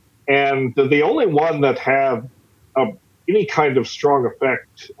 And the only one that had any kind of strong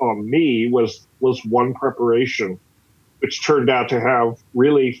effect on me was one preparation, which turned out to have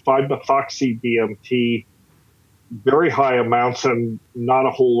really 5-methoxy-DMT, very high amounts, and not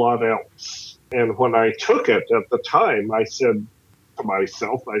a whole lot else. And when I took it at the time, I said to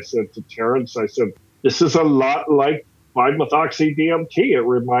myself, I said to Terrence, I said, this is a lot like 5-methoxy-DMT. It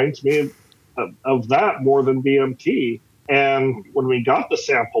reminds me of that more than DMT. And when we got the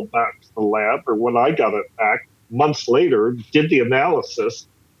sample back to the lab, or when I got it back, months later, did the analysis,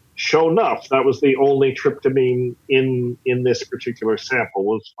 sure enough, that was the only tryptamine in this particular sample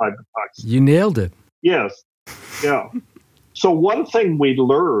was 5-methoxy. You nailed it. Yes. Yeah. So one thing we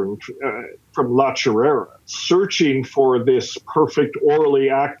learned from La Chirera, searching for this perfect orally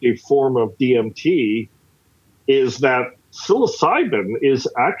active form of DMT, is that psilocybin is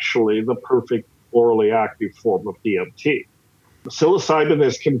actually the perfect orally active form of DMT. Psilocybin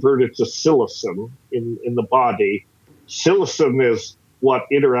is converted to psilocin in the body. Psilocin is what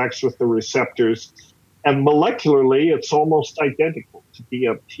interacts with the receptors. And molecularly, it's almost identical to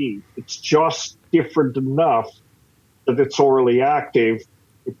DMT. It's just different enough that it's orally active.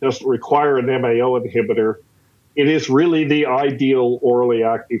 It doesn't require an MAO inhibitor. It is really the ideal orally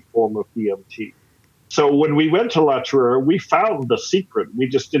active form of DMT. So when we went to La Chirera, we found the secret. We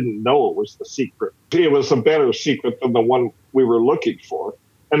just didn't know it was the secret. It was a better secret than the one we were looking for.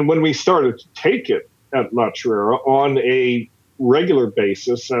 And when we started to take it at La Chirera on a regular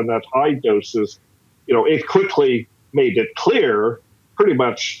basis and at high doses, it quickly made it clear, pretty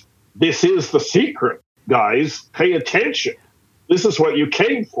much, this is the secret, guys. Pay attention. This is what you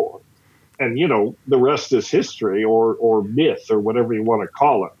came for. And, the rest is history or myth or whatever you want to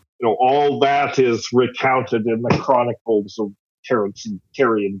call it. All that is recounted in the chronicles of Terrence and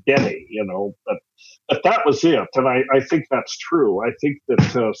Terry and Denny, but that was it. And I think that's true. I think that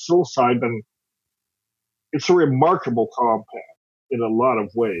psilocybin, it's a remarkable compound in a lot of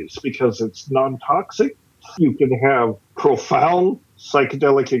ways because it's non-toxic. You can have profound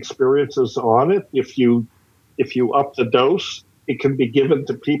psychedelic experiences on it. If you up the dose, it can be given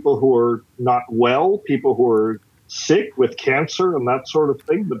to people who are not well, people who are sick with cancer and that sort of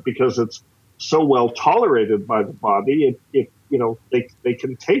thing, but because it's so well tolerated by the body, they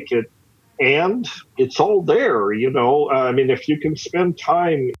can take it and it's all there, I mean, if you can spend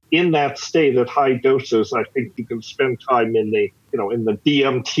time in that state at high doses, I think you can spend time in the, in the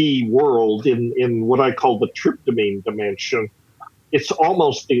DMT world, in what I call the tryptamine dimension. It's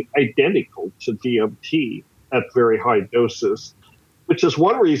almost identical to DMT at very high doses, which is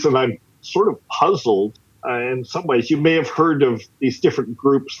one reason I'm sort of puzzled In some ways, you may have heard of these different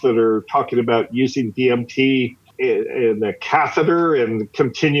groups that are talking about using DMT in a catheter and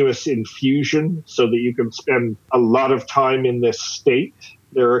continuous infusion so that you can spend a lot of time in this state.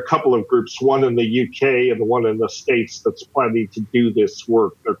 There are a couple of groups, one in the UK and one in the States, that's planning to do this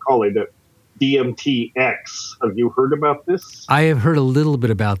work. They're calling it DMTX. Have you heard about this? I have heard a little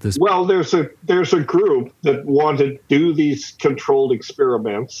bit about this. Well, there's a group that wanted to do these controlled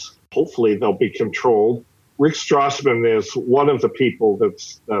experiments. Hopefully they'll be controlled. Rick Strassman is one of the people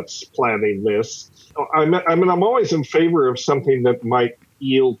that's planning this. I'm always in favor of something that might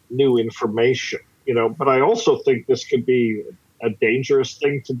yield new information, but I also think this could be a dangerous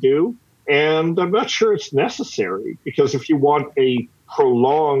thing to do. And I'm not sure it's necessary, because if you want a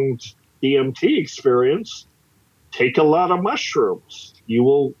prolonged DMT experience, take a lot of mushrooms. You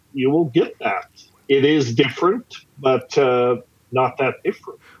will get that. It is different, but not that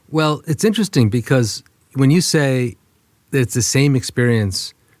different. Well, it's interesting because when you say that it's the same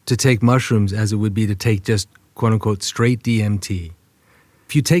experience to take mushrooms as it would be to take just quote unquote straight DMT,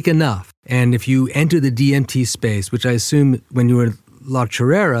 if you take enough and if you enter the DMT space, which I assume when you were in La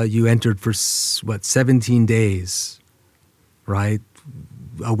Chorrera, you entered for 17 days, right?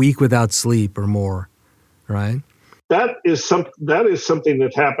 A week without sleep or more, right? That is something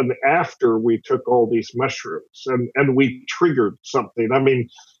that happened after we took all these mushrooms and we triggered something. I mean,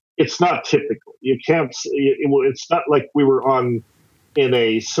 it's not typical. You can't. It's not like we were in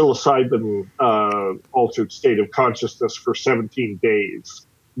a psilocybin altered state of consciousness for 17 days.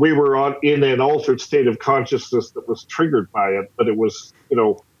 We were in an altered state of consciousness that was triggered by it, but it was,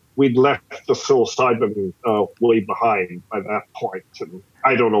 we'd left the psilocybin way behind by that point. And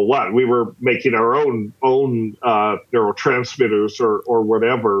I don't know what. We were making our own neurotransmitters or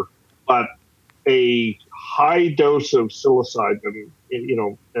whatever, but a high dose of psilocybin,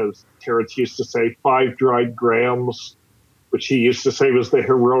 as Terence used to say, 5 dried grams, which he used to say was the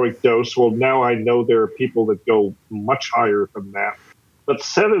heroic dose. Well, now I know there are people that go much higher than that. But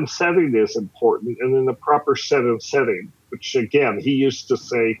set and setting is important, and in the proper set and setting, which again, he used to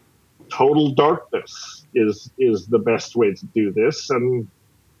say total darkness is the best way to do this. And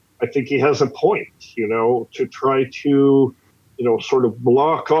I think he has a point, to try to, sort of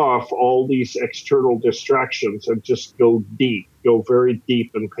block off all these external distractions and just go very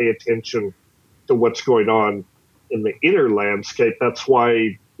deep and pay attention to what's going on in the inner landscape. That's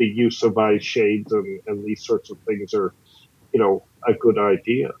why the use of eye shades and these sorts of things are, a good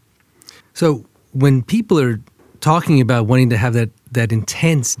idea. So when people are talking about wanting to have that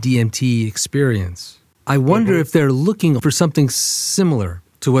intense DMT experience, I wonder if they're looking for something similar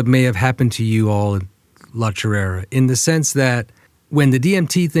to what may have happened to you all in La Chorrera, in the sense that when the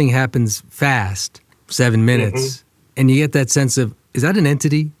DMT thing happens fast, 7 minutes, and you get that sense of, is that an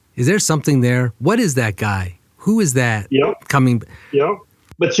entity? Is there something there? What is that guy? Who is that coming? Yeah,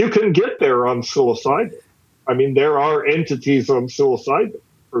 but you can get there on psilocybin. I mean, there are entities on psilocybin,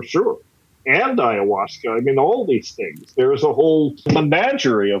 for sure. And ayahuasca. I mean, all these things. There's a whole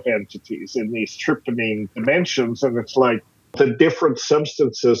menagerie of entities in these tryptamine dimensions, and it's like the different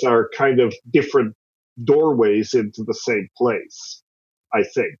substances are kind of different doorways into the same place, I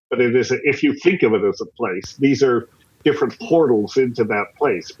think. But it is, if you think of it as a place, these are different portals into that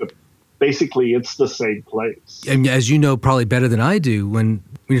place. But basically, it's the same place. And as you know probably better than I do, when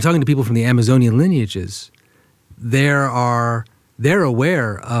you're talking to people from the Amazonian lineages, they're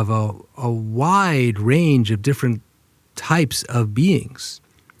aware of a wide range of different types of beings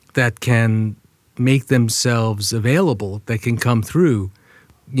that can make themselves available, that can come through,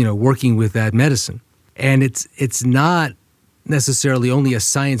 working with that medicine. And it's not necessarily only a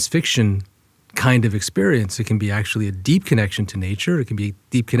science fiction kind of experience. It can be actually a deep connection to nature. It can be a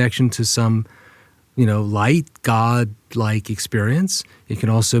deep connection to some, light, God-like experience. It can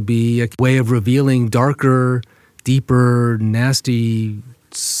also be a way of revealing darker, deeper, nasty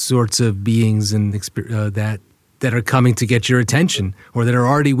sorts of beings and that are coming to get your attention, or that are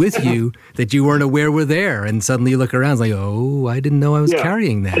already with you that you weren't aware were there, and suddenly you look around, it's like, oh, I didn't know I was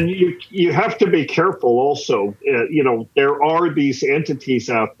carrying that. And you have to be careful also. There are these entities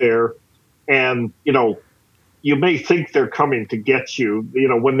out there, and you may think they're coming to get you.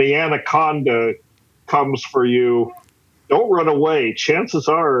 When the anaconda comes for you, don't run away. Chances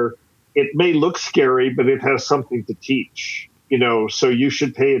are it may look scary, but it has something to teach, so you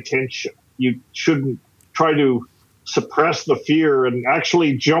should pay attention. You shouldn't try to suppress the fear and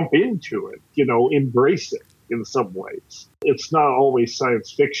actually jump into it, embrace it in some ways. It's not always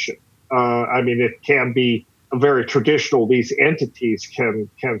science fiction. It can be very traditional. These entities can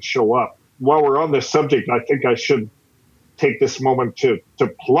show up. While we're on this subject, I think I should take this moment to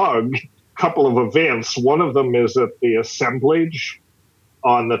plug couple of events. One of them is at the assemblage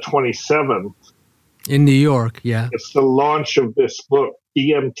on the 27th. In New York, yeah. It's the launch of this book,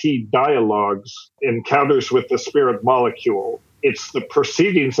 DMT Dialogues, Encounters with the Spirit Molecule. It's the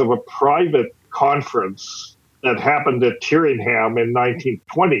proceedings of a private conference that happened at Tyringham in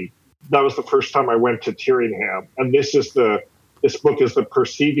 1920. That was the first time I went to Tyringham. And this book is the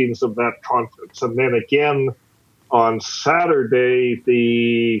proceedings of that conference. And then again, on Saturday,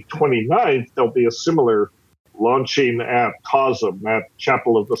 the 29th, there'll be a similar launching at COSM, at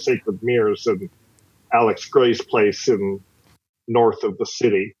Chapel of the Sacred Mirrors in Alex Gray's place in north of the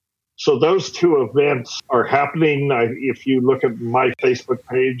city. So those two events are happening. If you look at my Facebook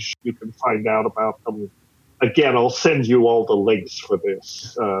page, you can find out about them. Again, I'll send you all the links for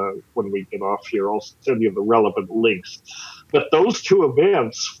this when we get off here. I'll send you the relevant links. But those two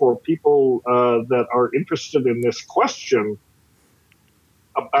events, for people that are interested in this question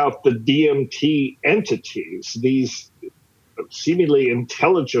about the DMT entities, these seemingly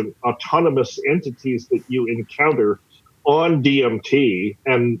intelligent, autonomous entities that you encounter on DMT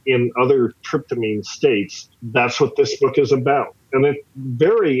and in other tryptamine states, that's what this book is about. And it's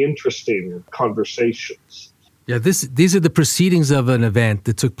very interesting conversations. Yeah, these are the proceedings of an event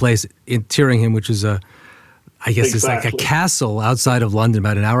that took place in Tyringham, which is it's like a castle outside of London,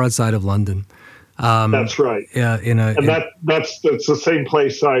 about an hour outside of London. That's right. That's the same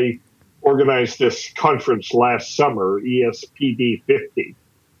place I organized this conference last summer, ESPD 50,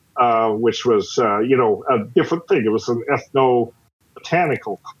 which was, a different thing. It was an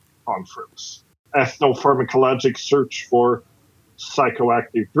ethnobotanical conference, ethnopharmacologic search for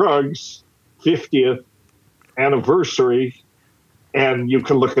psychoactive drugs, 50th anniversary, and you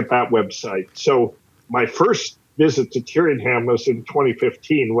can look at that website. So my first visit to Tyringham was in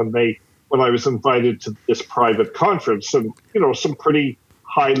 2015 when I was invited to this private conference, and some pretty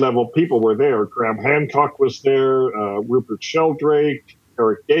high-level people were there. Graham Hancock was there, Rupert Sheldrake,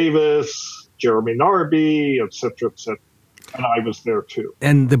 Eric Davis, Jeremy Narby, et cetera, and I was there too.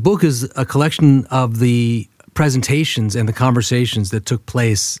 And the book is a collection of the presentations and the conversations that took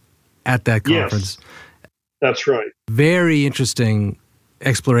place at that conference. Yes, that's right. Very interesting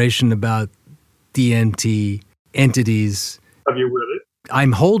exploration about DMT entities. Have you read it?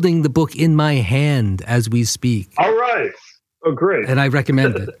 I'm holding the book in my hand as we speak. All right. Oh, great. And I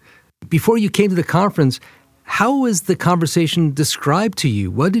recommend it. Before you came to the conference, how was the conversation described to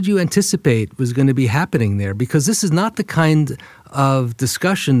you? What did you anticipate was going to be happening there? Because this is not the kind of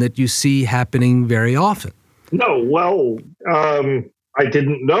discussion that you see happening very often. No, well, I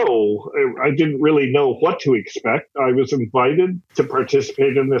didn't know. I didn't really know what to expect. I was invited to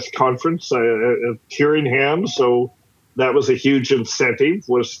participate in this conference at Tyringham, so that was a huge incentive,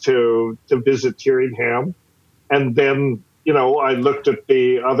 was to visit Tyringham. And then, I looked at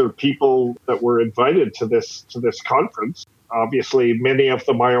the other people that were invited to this conference. Obviously, many of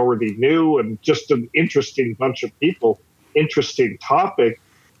them I already knew, and just an interesting bunch of people, interesting topic.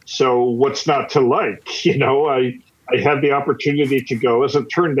 So what's not to like? I had the opportunity to go. As it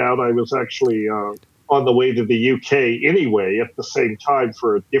turned out, I was actually on the way to the UK anyway at the same time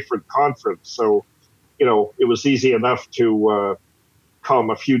for a different conference. So, it was easy enough to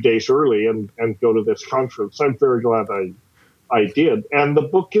come a few days early and go to this conference. I'm very glad I did. And the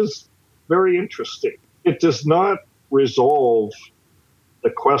book is very interesting. It does not resolve the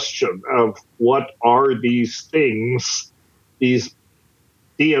question of what are these things, these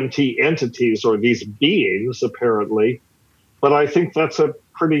DMT entities or these beings, apparently. But I think that's a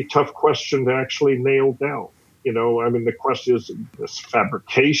pretty tough question to actually nail down. The question is this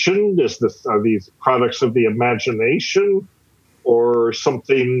fabrication? Are these products of the imagination or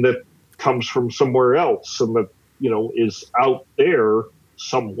something that comes from somewhere else and that, is out there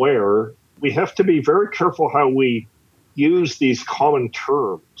somewhere? We have to be very careful how we use these common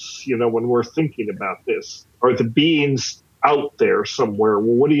terms, when we're thinking about this. Are the beings out there somewhere?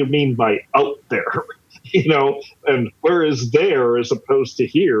 Well, what do you mean by out there? And where is there as opposed to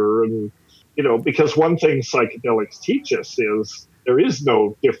here? And, because one thing psychedelics teach us is there is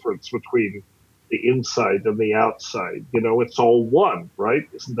no difference between the inside and the outside. It's all one, right?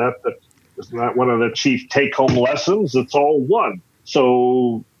 Isn't that one of the chief take-home lessons? It's all one.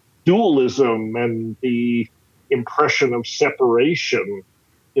 So dualism and the impression of separation,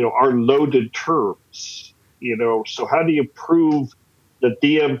 are loaded terms. So how do you prove that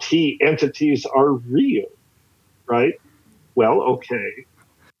DMT entities are real, right? Well, okay.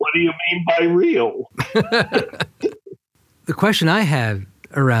 What do you mean by real? The question I had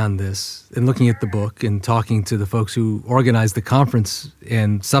around this, and looking at the book and talking to the folks who organized the conference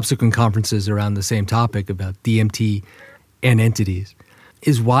and subsequent conferences around the same topic about DMT and entities,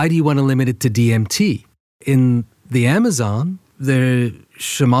 is, why do you want to limit it to DMT? In the Amazon, the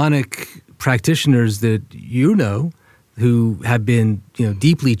shamanic practitioners that you know, who have been,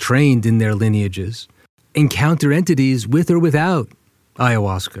 deeply trained in their lineages, encounter entities with or without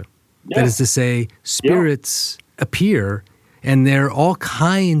ayahuasca. Yeah. That is to say, spirits appear, and there are all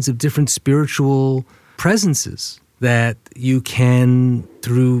kinds of different spiritual presences that you can,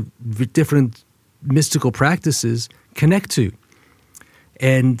 through different mystical practices, connect to.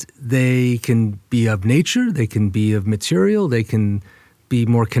 And they can be of nature, they can be of material, they can be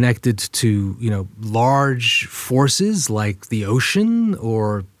more connected to, large forces like the ocean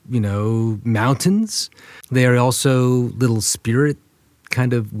or, mountains. They are also little spirit,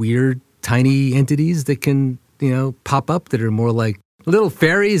 kind of weird, tiny entities that can, pop up that are more like little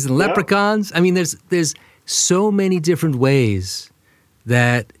fairies and leprechauns. I mean, there's so many different ways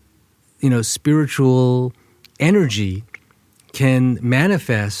that, spiritual energy can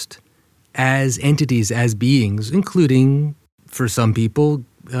manifest as entities, as beings, including, for some people,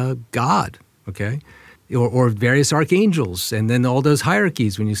 God, okay? Or various archangels, and then all those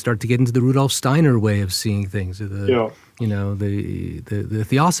hierarchies when you start to get into the Rudolf Steiner way of seeing things, the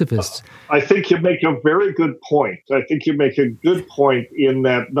Theosophists. I think you make a very good point. I think you make a good point in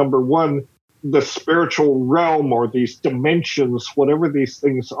that, number one, the spiritual realm or these dimensions, whatever these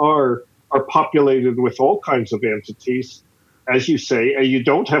things are populated with all kinds of entities, as you say, and you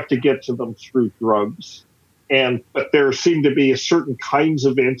don't have to get to them through drugs. But there seem to be certain kinds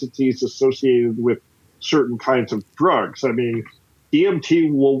of entities associated with certain kinds of drugs. I mean,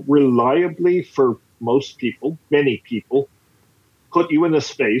 DMT will reliably, for most people, many people, put you in a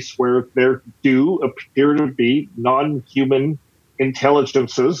space where there do appear to be non-human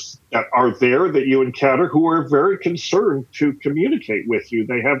intelligences that are there that you encounter who are very concerned to communicate with you.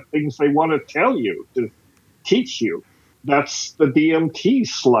 They have things they want to tell you, to teach you. That's the DMT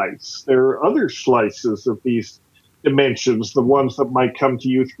slice. There are other slices of these dimensions, the ones that might come to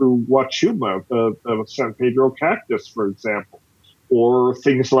you through Wachuma, the San Pedro cactus, for example, or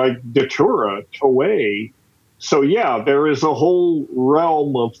things like Datura, Toei. So, there is a whole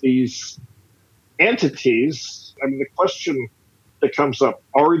realm of these entities. I mean, the question that comes up,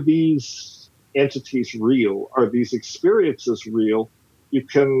 are these entities real? Are these experiences real? You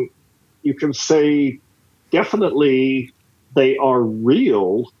can say definitely they are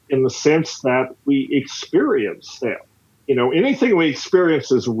real in the sense that we experience them. Anything we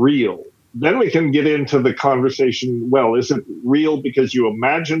experience is real. Then we can get into the conversation, well, is it real because you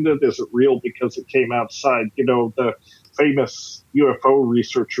imagined it? Is it real because it came outside? The famous UFO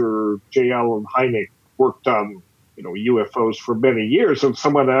researcher J. Allen Hynek worked on, UFOs for many years. And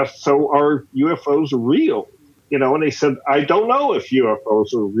someone asked, so are UFOs real? And he said, I don't know if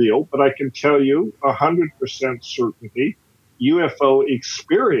UFOs are real, but I can tell you 100% certainty UFO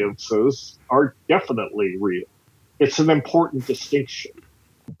experiences are definitely real. It's an important distinction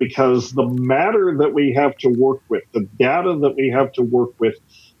because the matter that we have to work with, the data that we have to work with,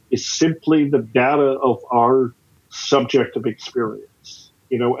 is simply the data of our subjective experience,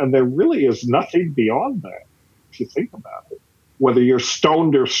 and there really is nothing beyond that, if you think about it. Whether you're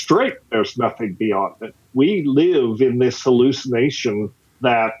stoned or straight, there's nothing beyond it. We live in this hallucination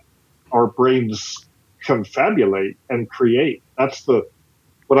that our brains confabulate and create. That's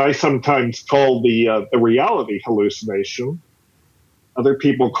what I sometimes call the reality hallucination. Other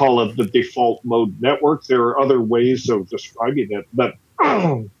people call it the default mode network. There are other ways of describing it, but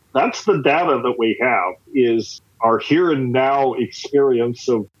that's the data that we have, is our here and now experience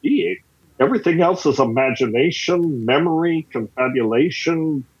of being. Everything else is imagination, memory,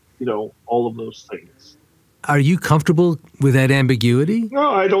 confabulation, all of those things. Are you comfortable with that ambiguity? No,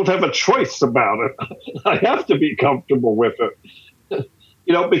 I don't have a choice about it. I have to be comfortable with it.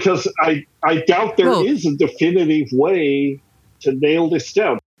 Because I doubt there is a definitive way to nail this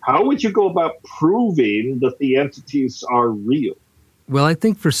down. How would you go about proving that the entities are real? Well, I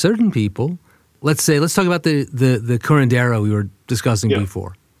think for certain people, let's talk about the curandero we were discussing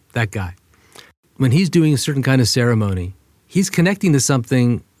before, that guy. When he's doing a certain kind of ceremony, he's connecting to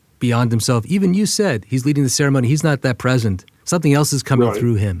something beyond himself. Even you said he's leading the ceremony. He's not that present. Something else is coming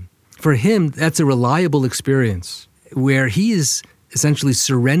through him. For him, that's a reliable experience where he is essentially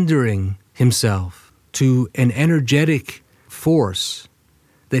surrendering himself to an energetic force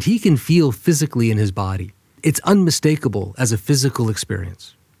that he can feel physically in his body. It's unmistakable as a physical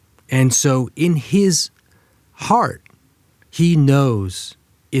experience. And so in his heart, he knows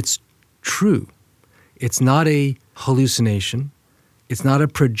it's true. It's not a hallucination. It's not a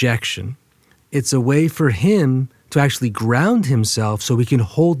projection. It's a way for him to actually ground himself so he can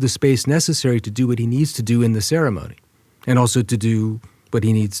hold the space necessary to do what he needs to do in the ceremony, and also to do what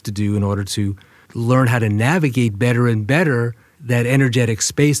he needs to do in order to learn how to navigate better and better that energetic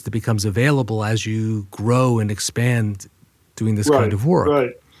space that becomes available as you grow and expand doing this kind of work.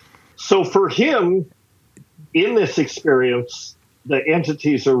 Right. So for him, in this experience, the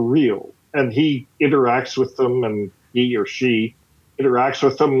entities are real, and he interacts with them, and he or she interacts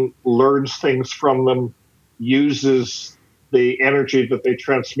with them, learns things from them, uses the energy that they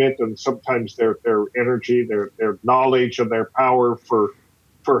transmit, and sometimes their energy, their knowledge, and their power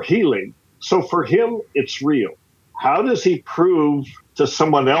for healing. So for him, it's real. How does he prove to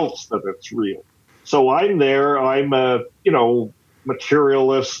someone else that it's real? So I'm there. I'm a,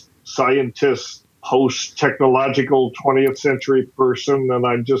 materialist, scientist, post-technological 20th century person, and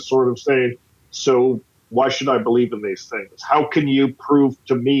I'm just sort of saying, so why should I believe in these things? How can you prove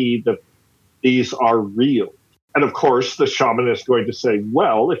to me that these are real? And of course, the shaman is going to say,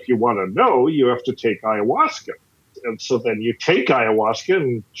 well, if you want to know, you have to take ayahuasca. And so then you take ayahuasca,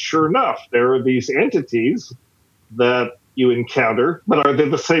 and sure enough, there are these entities that you encounter, but are they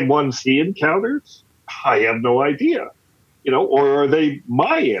the same ones he encounters? I have no idea, or are they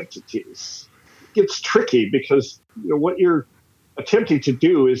my entities? It gets tricky because what you're attempting to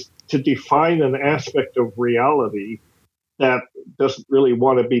do is to define an aspect of reality that doesn't really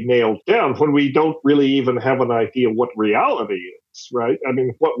want to be nailed down when we don't really even have an idea what reality is, right? I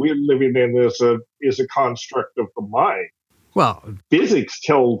mean, what we're living in is a construct of the mind. Well, physics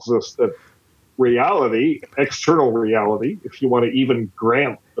tells us that reality, external reality, if you want to even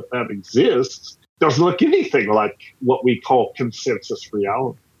grant that exists, doesn't look anything like what we call consensus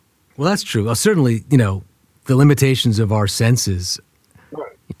reality. Well, that's true. Well, certainly, the limitations of our senses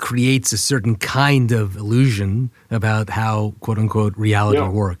creates a certain kind of illusion about how, quote unquote, reality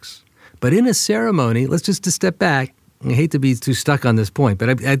works. But in a ceremony, let's just to step back. I hate to be too stuck on this point, but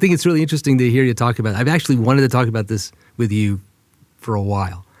I think it's really interesting to hear you talk about it. I've actually wanted to talk about this with you for a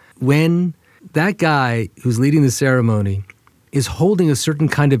while. When that guy who's leading the ceremony is holding a certain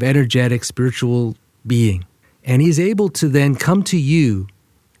kind of energetic spiritual being, and he's able to then come to you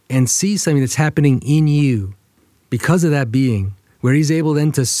and see something that's happening in you because of that being, where he's able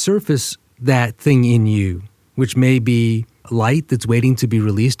then to surface that thing in you, which may be light that's waiting to be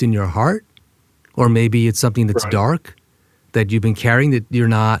released in your heart, or maybe it's something that's dark that you've been carrying that you're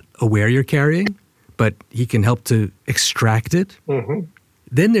not aware you're carrying, but he can help to extract it. Mm-hmm.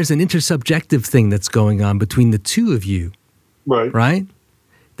 Then there's an intersubjective thing that's going on between the two of you. Right?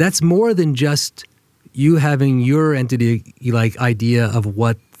 That's more than just you having your entity-like idea of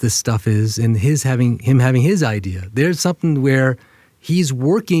what this stuff is and him having his idea. There's something where he's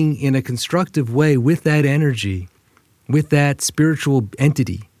working in a constructive way with that energy, with that spiritual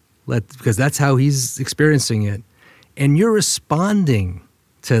entity, because that's how he's experiencing it. And you're responding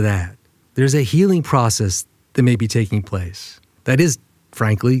to that. There's a healing process that may be taking place. That is,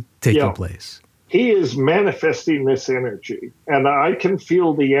 frankly, taking place. He is manifesting this energy, and I can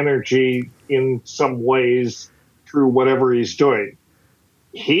feel the energy in some ways through whatever he's doing.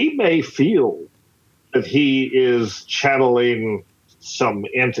 He may feel that he is channeling some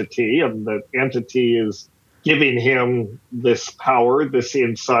entity, and that entity is giving him this power, this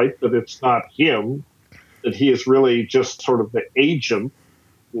insight, that it's not him, that he is really just sort of the agent,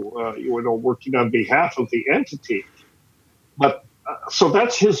 working on behalf of the entity. But so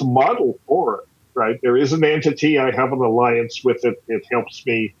that's his model for it, right? There is an entity, I have an alliance with it, it helps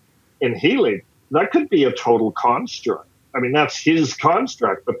me in healing. That could be a total construct. I mean, that's his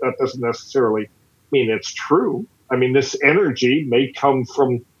construct, but that doesn't necessarily mean it's true. I mean, this energy may come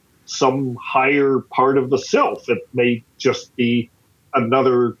from some higher part of the self. It may just be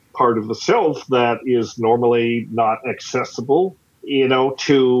another part of the self that is normally not accessible,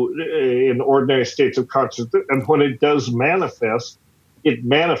 to in ordinary states of consciousness. And when it does manifest, it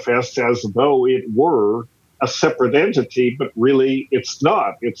manifests as though it were a separate entity, but really it's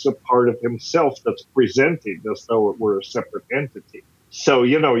not. It's a part of himself that's presenting as though it were a separate entity. So,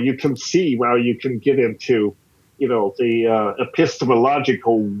 you can see how you can get into, the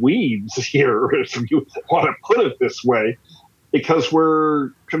epistemological weeds here, if you want to put it this way, because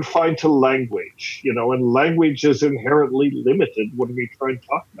we're confined to language, and language is inherently limited when we try and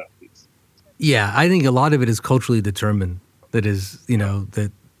talk about these. Yeah, I think a lot of it is culturally determined. That is,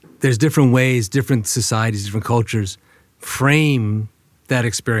 that there's different ways, different societies, different cultures frame that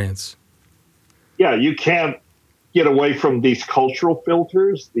experience. Yeah, you can't get away from these cultural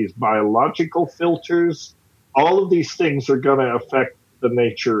filters, these biological filters. All of these things are going to affect the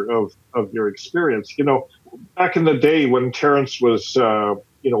nature of your experience. Back in the day when Terence was,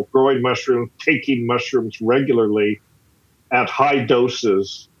 growing mushrooms, taking mushrooms regularly at high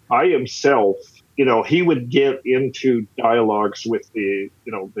doses, I himself he would get into dialogues with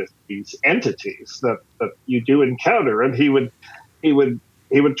these entities that you do encounter, and he would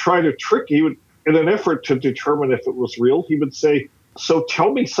try to trick. He would, in an effort to determine if it was real, he would say, "So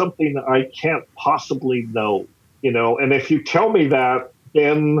tell me something I can't possibly know, and if you tell me that,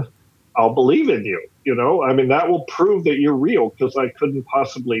 then I'll believe in you. That will prove that you're real because I couldn't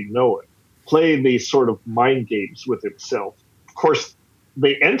possibly know it." Playing these sort of mind games with himself. Of course,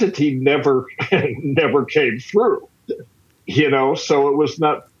 the entity never came through, so it was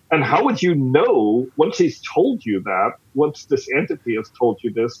not. And how would you know, once he's told you that, once this entity has told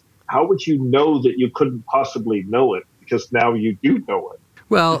you this, how would you know that you couldn't possibly know it? Because now you do know it.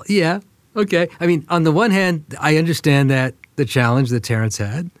 Well, yeah. Okay. On the one hand, I understand that the challenge that Terrence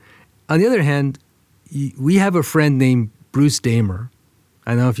had. On the other hand, we have a friend named Bruce Damer.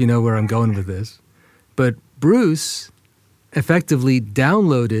 I don't know if you know where I'm going with this, but Bruce effectively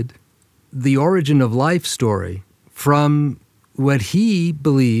downloaded the origin of life story from what he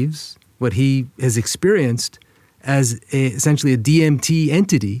believes, what he has experienced as essentially a DMT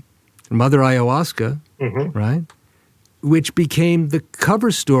entity, Mother Ayahuasca, right? Which became the cover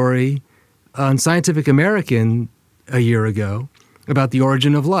story on Scientific American a year ago about the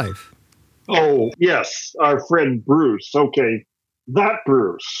origin of life. Oh, yes, our friend Bruce. Okay, that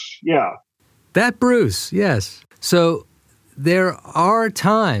Bruce, yeah. That Bruce, yes. So there are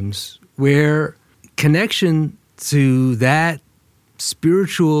times where connection to that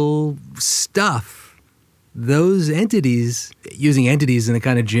spiritual stuff, those entities, using entities in a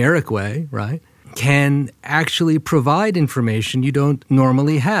kind of generic way, right, can actually provide information you don't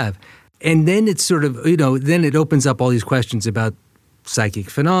normally have. And then it's sort of, then it opens up all these questions about psychic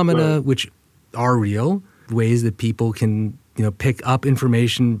phenomena, right, which are real, ways that people can, pick up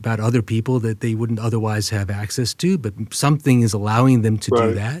information about other people that they wouldn't otherwise have access to, but something is allowing them to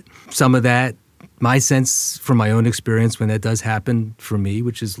do that. Some of that, my sense from my own experience when that does happen for me,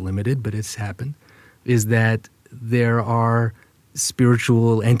 which is limited, but it's happened, is that there are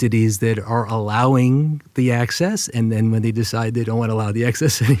spiritual entities that are allowing the access, and then when they decide they don't want to allow the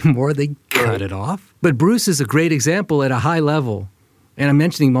access anymore, they cut it off. But Bruce is a great example at a high level. And I'm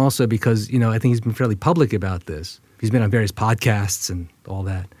mentioning him also because, I think he's been fairly public about this. He's been on various podcasts and all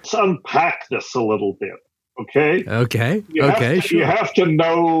that. Let's unpack this a little bit, okay? Okay, sure. You have to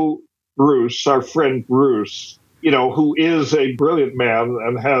know Bruce, our friend Bruce, who is a brilliant man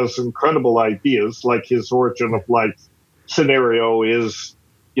and has incredible ideas, like his origin of life scenario is,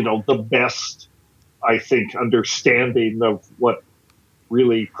 the best, I think, understanding of what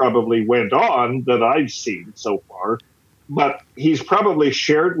really probably went on that I've seen so far. But he's probably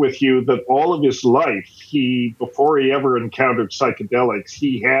shared with you that all of his life, before he ever encountered psychedelics,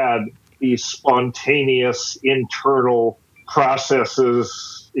 he had these spontaneous internal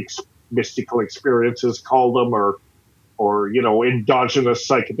processes, mystical experiences, call them, or endogenous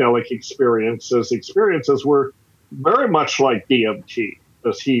psychedelic experiences were very much like DMT,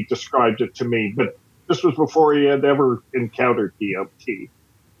 as he described it to me. But this was before he had ever encountered DMT.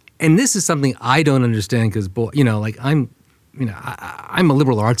 And this is something I don't understand because, I'm a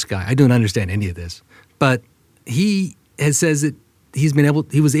liberal arts guy. I don't understand any of this. But he says that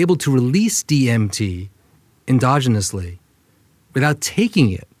he was able to release DMT endogenously without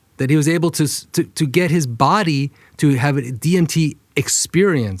taking it. That he was able to get his body to have a DMT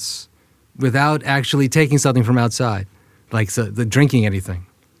experience without actually taking something from outside, like the drinking anything.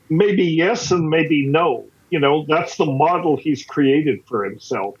 Maybe yes and maybe no. That's the model he's created for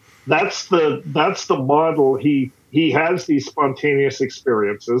himself. That's the model he has these spontaneous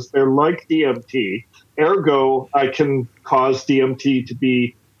experiences. They're like DMT. Ergo, I can cause DMT to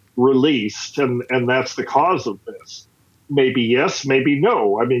be released, and that's the cause of this. Maybe yes, maybe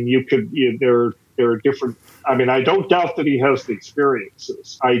no. There are different. I don't doubt that he has the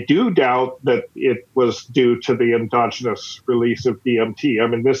experiences. I do doubt that it was due to the endogenous release of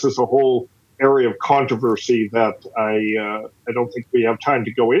DMT. This is a whole area of controversy that I don't think we have time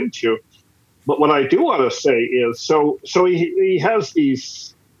to go into. But what I do want to say is, so he has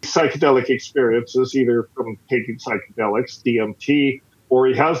these psychedelic experiences, either from taking psychedelics, DMT, or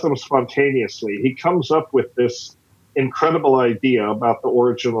he has them spontaneously. He comes up with this incredible idea about the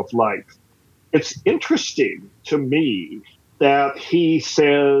origin of life. It's interesting to me that he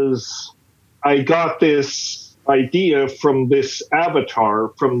says, I got this idea from this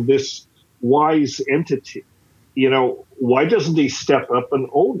avatar, from this wise entity. Why doesn't he step up and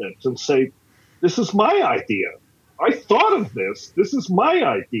own it and say, this is my idea. I thought of this. This is my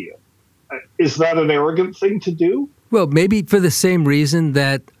idea. Is that an arrogant thing to do? Well, maybe for the same reason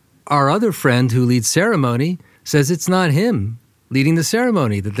that our other friend who leads ceremony says it's not him. leading the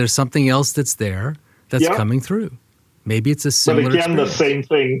ceremony, that there's something else that's there that's coming through. Maybe it's a similar But again,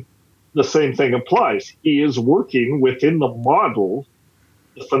 experience. the same thing applies. He is working within the model,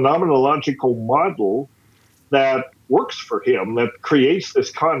 the phenomenological model that works for him, that creates this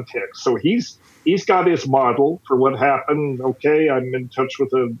context. So he's got his model for what happened. Okay, I'm in touch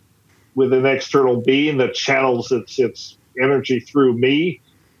with an external being that channels its energy through me.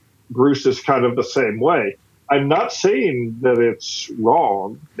 Bruce is kind of the same way. I'm not saying that it's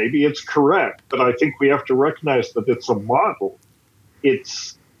wrong. Maybe it's correct, but I think we have to recognize that it's a model.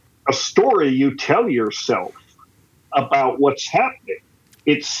 It's a story you tell yourself about what's happening.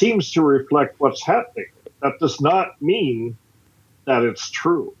 It seems to reflect what's happening. That does not mean that it's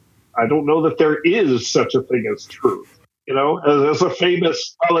true. I don't know that there is such a thing as truth. As a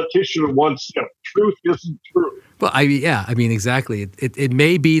famous politician once said, truth isn't true. Well, exactly. It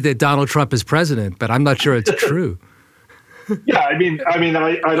may be that Donald Trump is president, but I'm not sure it's true. I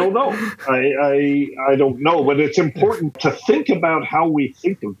don't know. I don't know, but it's important to think about how we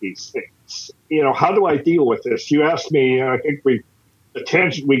think of these things. How do I deal with this? You asked me, and I think the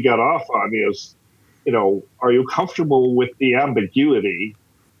tangent we got off on is, are you comfortable with the ambiguity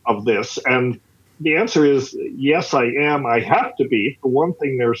of this? And the answer is yes, I am. I have to be. For one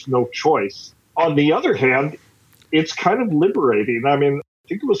thing, there's no choice. On the other hand, it's kind of liberating. I think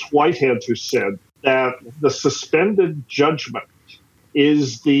it was Whitehead who said that the suspended judgment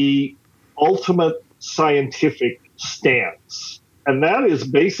is the ultimate scientific stance. And that is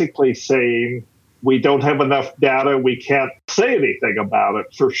basically saying we don't have enough data. We can't say anything about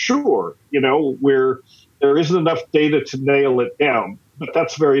it for sure. There isn't enough data to nail it down. But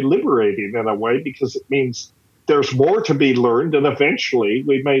that's very liberating in a way, because it means there's more to be learned, and eventually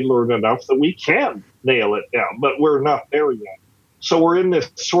we may learn enough that we can nail it down, but we're not there yet. So we're in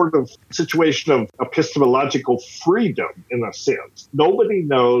this sort of situation of epistemological freedom, in a sense. Nobody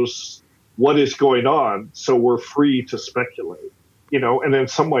knows what is going on, so we're free to speculate. And in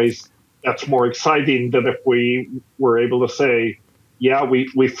some ways, that's more exciting than if we were able to say, yeah,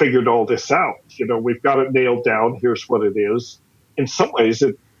 we figured all this out. We've got it nailed down. Here's what it is. In some ways,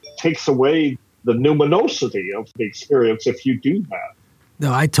 it takes away the numinosity of the experience if you do that.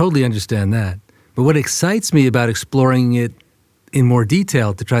 No, I totally understand that. But what excites me about exploring it in more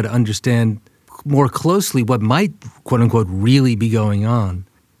detail to try to understand more closely what might, quote unquote, really be going on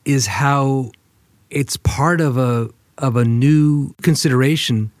is how it's part of a new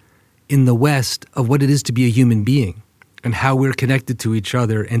consideration in the West of what it is to be a human being and how we're connected to each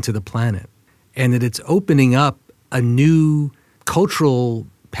other and to the planet. And that it's opening up a new cultural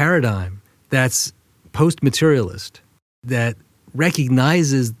paradigm that's post-materialist, that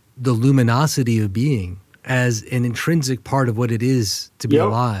recognizes the luminosity of being as an intrinsic part of what it is to be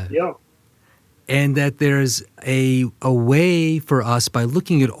alive. Yeah. And that there's a way for us, by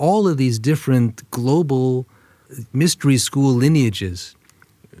looking at all of these different global mystery school lineages,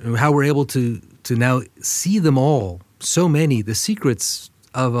 how we're able to now see them all, so many, the secrets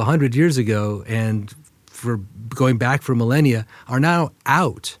of 100 years ago and for going back for millennia are now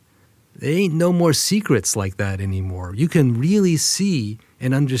out. There ain't no more secrets like that anymore. You can really see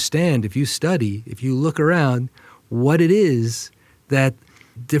and understand, if you study, if you look around, what it is that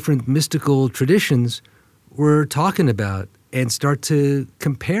different mystical traditions were talking about, and start to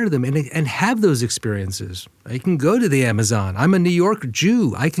compare them and have those experiences. I can go to the Amazon. I'm a New York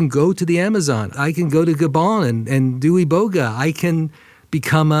Jew. I can go to the Amazon. I can go to Gabon and do iboga. I can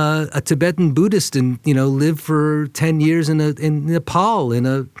become a Tibetan Buddhist and live for 10 years in Nepal in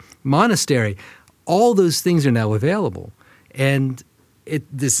a monastery. All those things are now available, and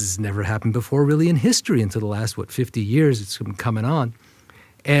this has never happened before, really, in history until the last 50 years. It's been coming on,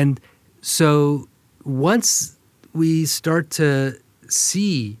 and so once we start to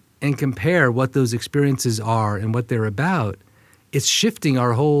see and compare what those experiences are and what they're about, it's shifting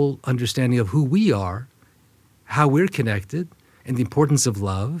our whole understanding of who we are, how we're connected, and the importance of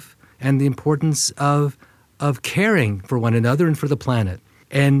love, and the importance of caring for one another and for the planet.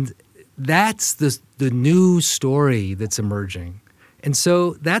 And that's the new story that's emerging. And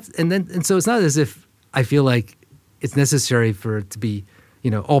so so it's not as if I feel like it's necessary for it to be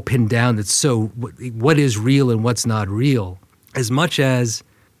all pinned down. That's so what is real and what's not real, as much as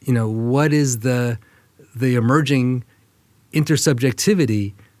what is the emerging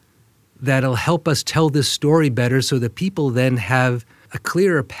intersubjectivity that'll help us tell this story better, so that people then have a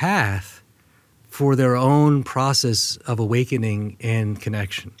clearer path for their own process of awakening and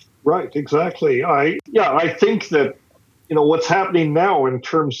connection. Right, exactly. I think that what's happening now in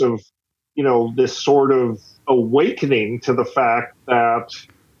terms of this sort of awakening to the fact that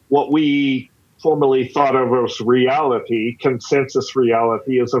what we formerly thought of as reality, consensus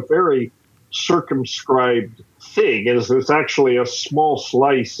reality, is a very circumscribed thing. It's actually a small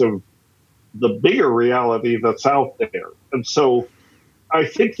slice of the bigger reality that's out there. And so I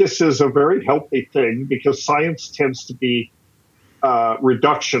think this is a very healthy thing because science tends to be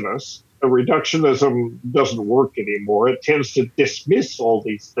reductionist. Reductionism doesn't work anymore. It tends to dismiss all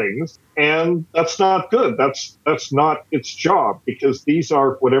these things, and that's not good. That's not its job, because these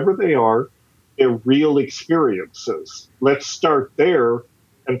are, whatever they are, they're real experiences. Let's start there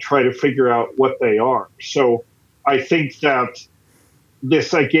and try to figure out what they are. So I think that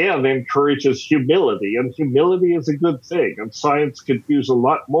this, again, encourages humility, and humility is a good thing, and science could use a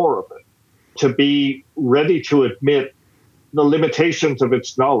lot more of it, to be ready to admit the limitations of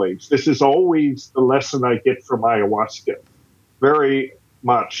its knowledge. This is always the lesson I get from ayahuasca. Very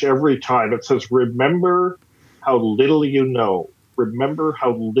much, every time it says, remember how little you know. Remember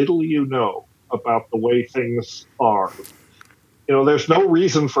how little you know about the way things are. You know, there's no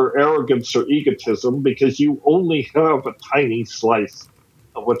reason for arrogance or egotism because you only have a tiny slice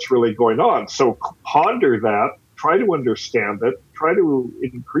of what's really going on. So ponder that, try to understand it, try to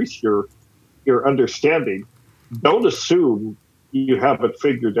increase your understanding. Don't assume you have it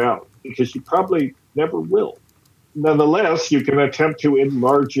figured out, because you probably never will. Nonetheless, you can attempt to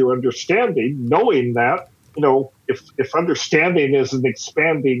enlarge your understanding, knowing that, you know, if understanding is an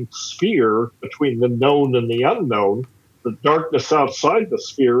expanding sphere between the known and the unknown, the darkness outside the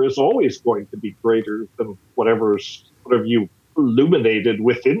sphere is always going to be greater than whatever you illuminated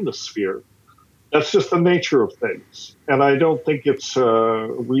within the sphere. That's just the nature of things. And I don't think it's a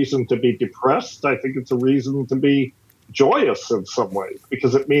reason to be depressed. I think it's a reason to be joyous in some ways,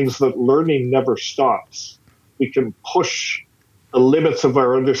 because it means that learning never stops. We can push the limits of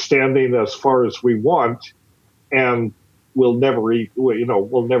our understanding as far as we want, and we'll never reach,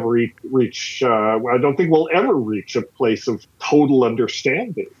 I don't think we'll ever reach a place of total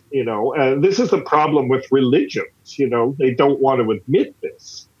understanding, you know. And this is the problem with religions, you know. They don't want to admit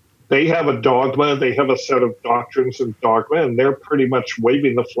this. They have a dogma, they have a set of doctrines and dogma, and they're pretty much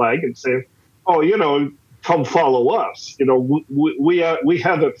waving the flag and saying, oh, you know, come follow us. You know, we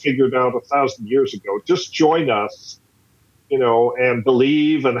had it figured out 1,000 years ago. Just join us, you know, and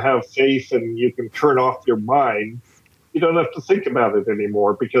believe and have faith, and you can turn off your mind. You don't have to think about it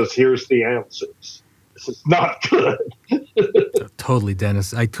anymore, because here's the answers. This is not good. Totally,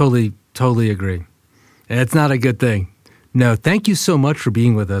 Dennis. I totally agree. And it's not a good thing. No, thank you so much for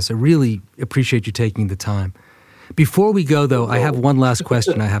being with us. I really appreciate you taking the time. Before we go, though, I have one last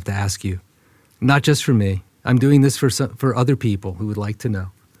question I have to ask you. Not just for me. I'm doing this for other people who would like to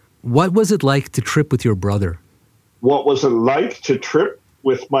know. What was it like to trip with your brother? What was it like to trip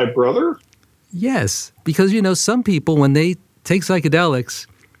with my brother? Yes, because, you know, some people, when they take psychedelics,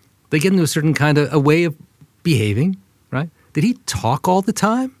 they get into a certain kind of a way of behaving, right? Did he talk all the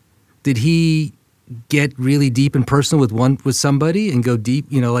time? Did he get really deep and personal with somebody and go deep,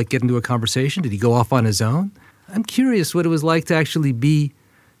 you know, like get into a conversation? Did he go off on his own? I'm curious what it was like to actually be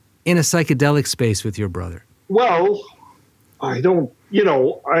in a psychedelic space with your brother. Well, I don't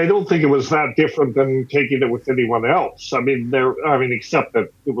think it was that different than taking it with anyone else. I mean, except that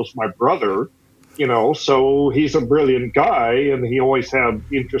it was my brother, you know, so he's a brilliant guy and he always had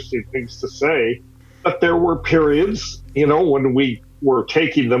interesting things to say. But there were periods, you know, when we were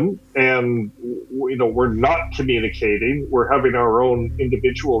taking them and, you know, we're not communicating. We're having our own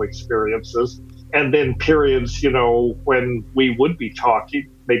individual experiences. And then periods, you know, when we would be talking,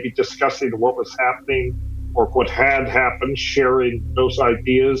 maybe discussing what was happening or what had happened, sharing those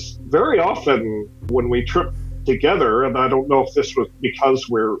ideas. Very often when we tripped together, and I don't know if this was because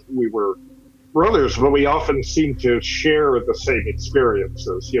we were brothers, but we often seemed to share the same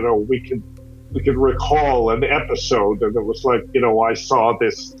experiences. You know, we could recall an episode and it was like, you know, I saw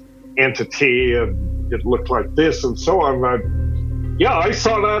this entity and it looked like this and so on. Yeah, I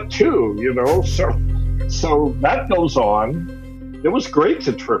saw that too, you know, so that goes on. It was great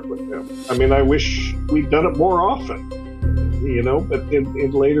to trip with him. I mean, I wish we'd done it more often, you know, but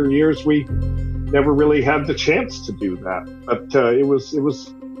in later years, we never really had the chance to do that. But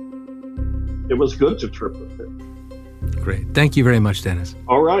it was good to trip with him. Great. Thank you very much, Dennis.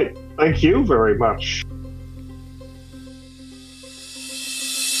 All right. Thank you very much.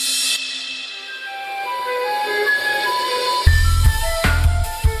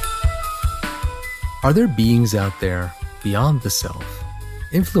 Are there beings out there beyond the self,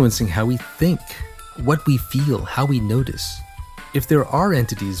 influencing how we think, what we feel, how we notice? If there are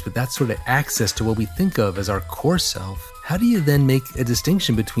entities with that sort of access to what we think of as our core self, how do you then make a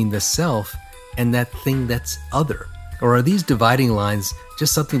distinction between the self and that thing that's other? Or are these dividing lines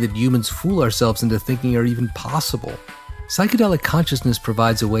just something that humans fool ourselves into thinking are even possible? Psychedelic consciousness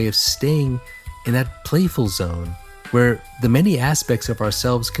provides a way of staying in that playful zone where the many aspects of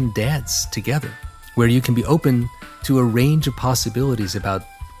ourselves can dance together, where you can be open to a range of possibilities about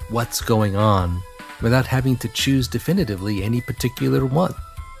what's going on without having to choose definitively any particular one.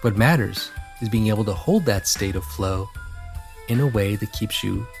 What matters is being able to hold that state of flow in a way that keeps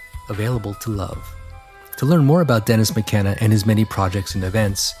you available to love. To learn more about Dennis McKenna and his many projects and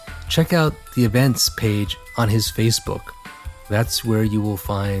events, check out the events page on his Facebook. That's where you will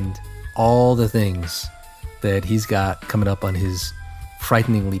find all the things that he's got coming up on his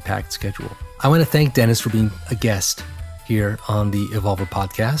frighteningly packed schedule. I want to thank Dennis for being a guest here on the Evolver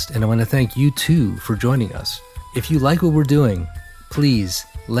podcast, and I want to thank you too for joining us. If you like what we're doing, please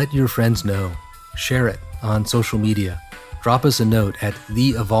let your friends know. Share it on social media. Drop us a note at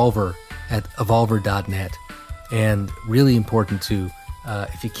theevolver@evolver.net. And really important too,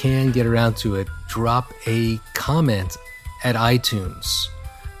 if you can get around to it, drop a comment at iTunes.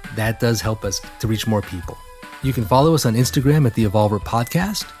 That does help us to reach more people. You can follow us on Instagram at The Evolver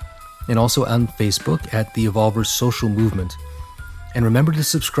Podcast and also on Facebook at The Evolver Social Movement. And remember to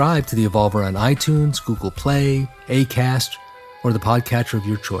subscribe to The Evolver on iTunes, Google Play, Acast, or the podcatcher of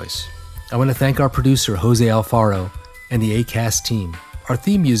your choice. I want to thank our producer, Jose Alfaro, and the Acast team. Our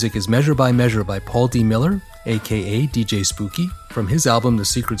theme music is Measure by Measure by Paul D. Miller, aka DJ Spooky, from his album The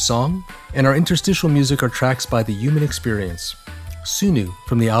Secret Song, and our interstitial music are tracks by The Human Experience, Sunu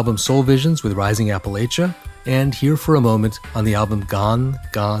from the album Soul Visions with Rising Appalachia, and Here for a Moment on the album Gone,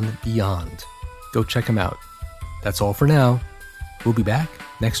 Gone Beyond. Go check them out. That's all for now. We'll be back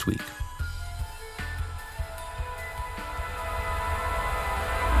next week.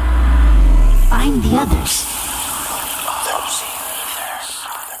 Find the others.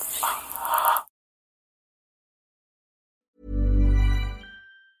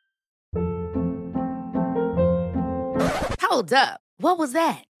 Hold up. What was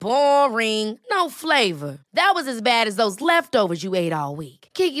that? Boring. No flavor. That was as bad as those leftovers you ate all week.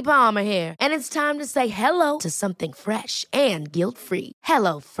 Keke Palmer here, and it's time to say hello to something fresh and guilt-free.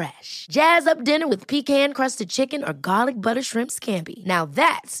 Hello Fresh. Jazz up dinner with pecan-crusted chicken or garlic butter shrimp scampi. Now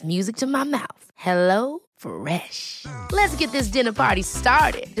that's music to my mouth. Hello Fresh. Let's get this dinner party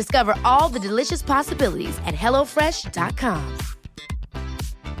started. Discover all the delicious possibilities at HelloFresh.com.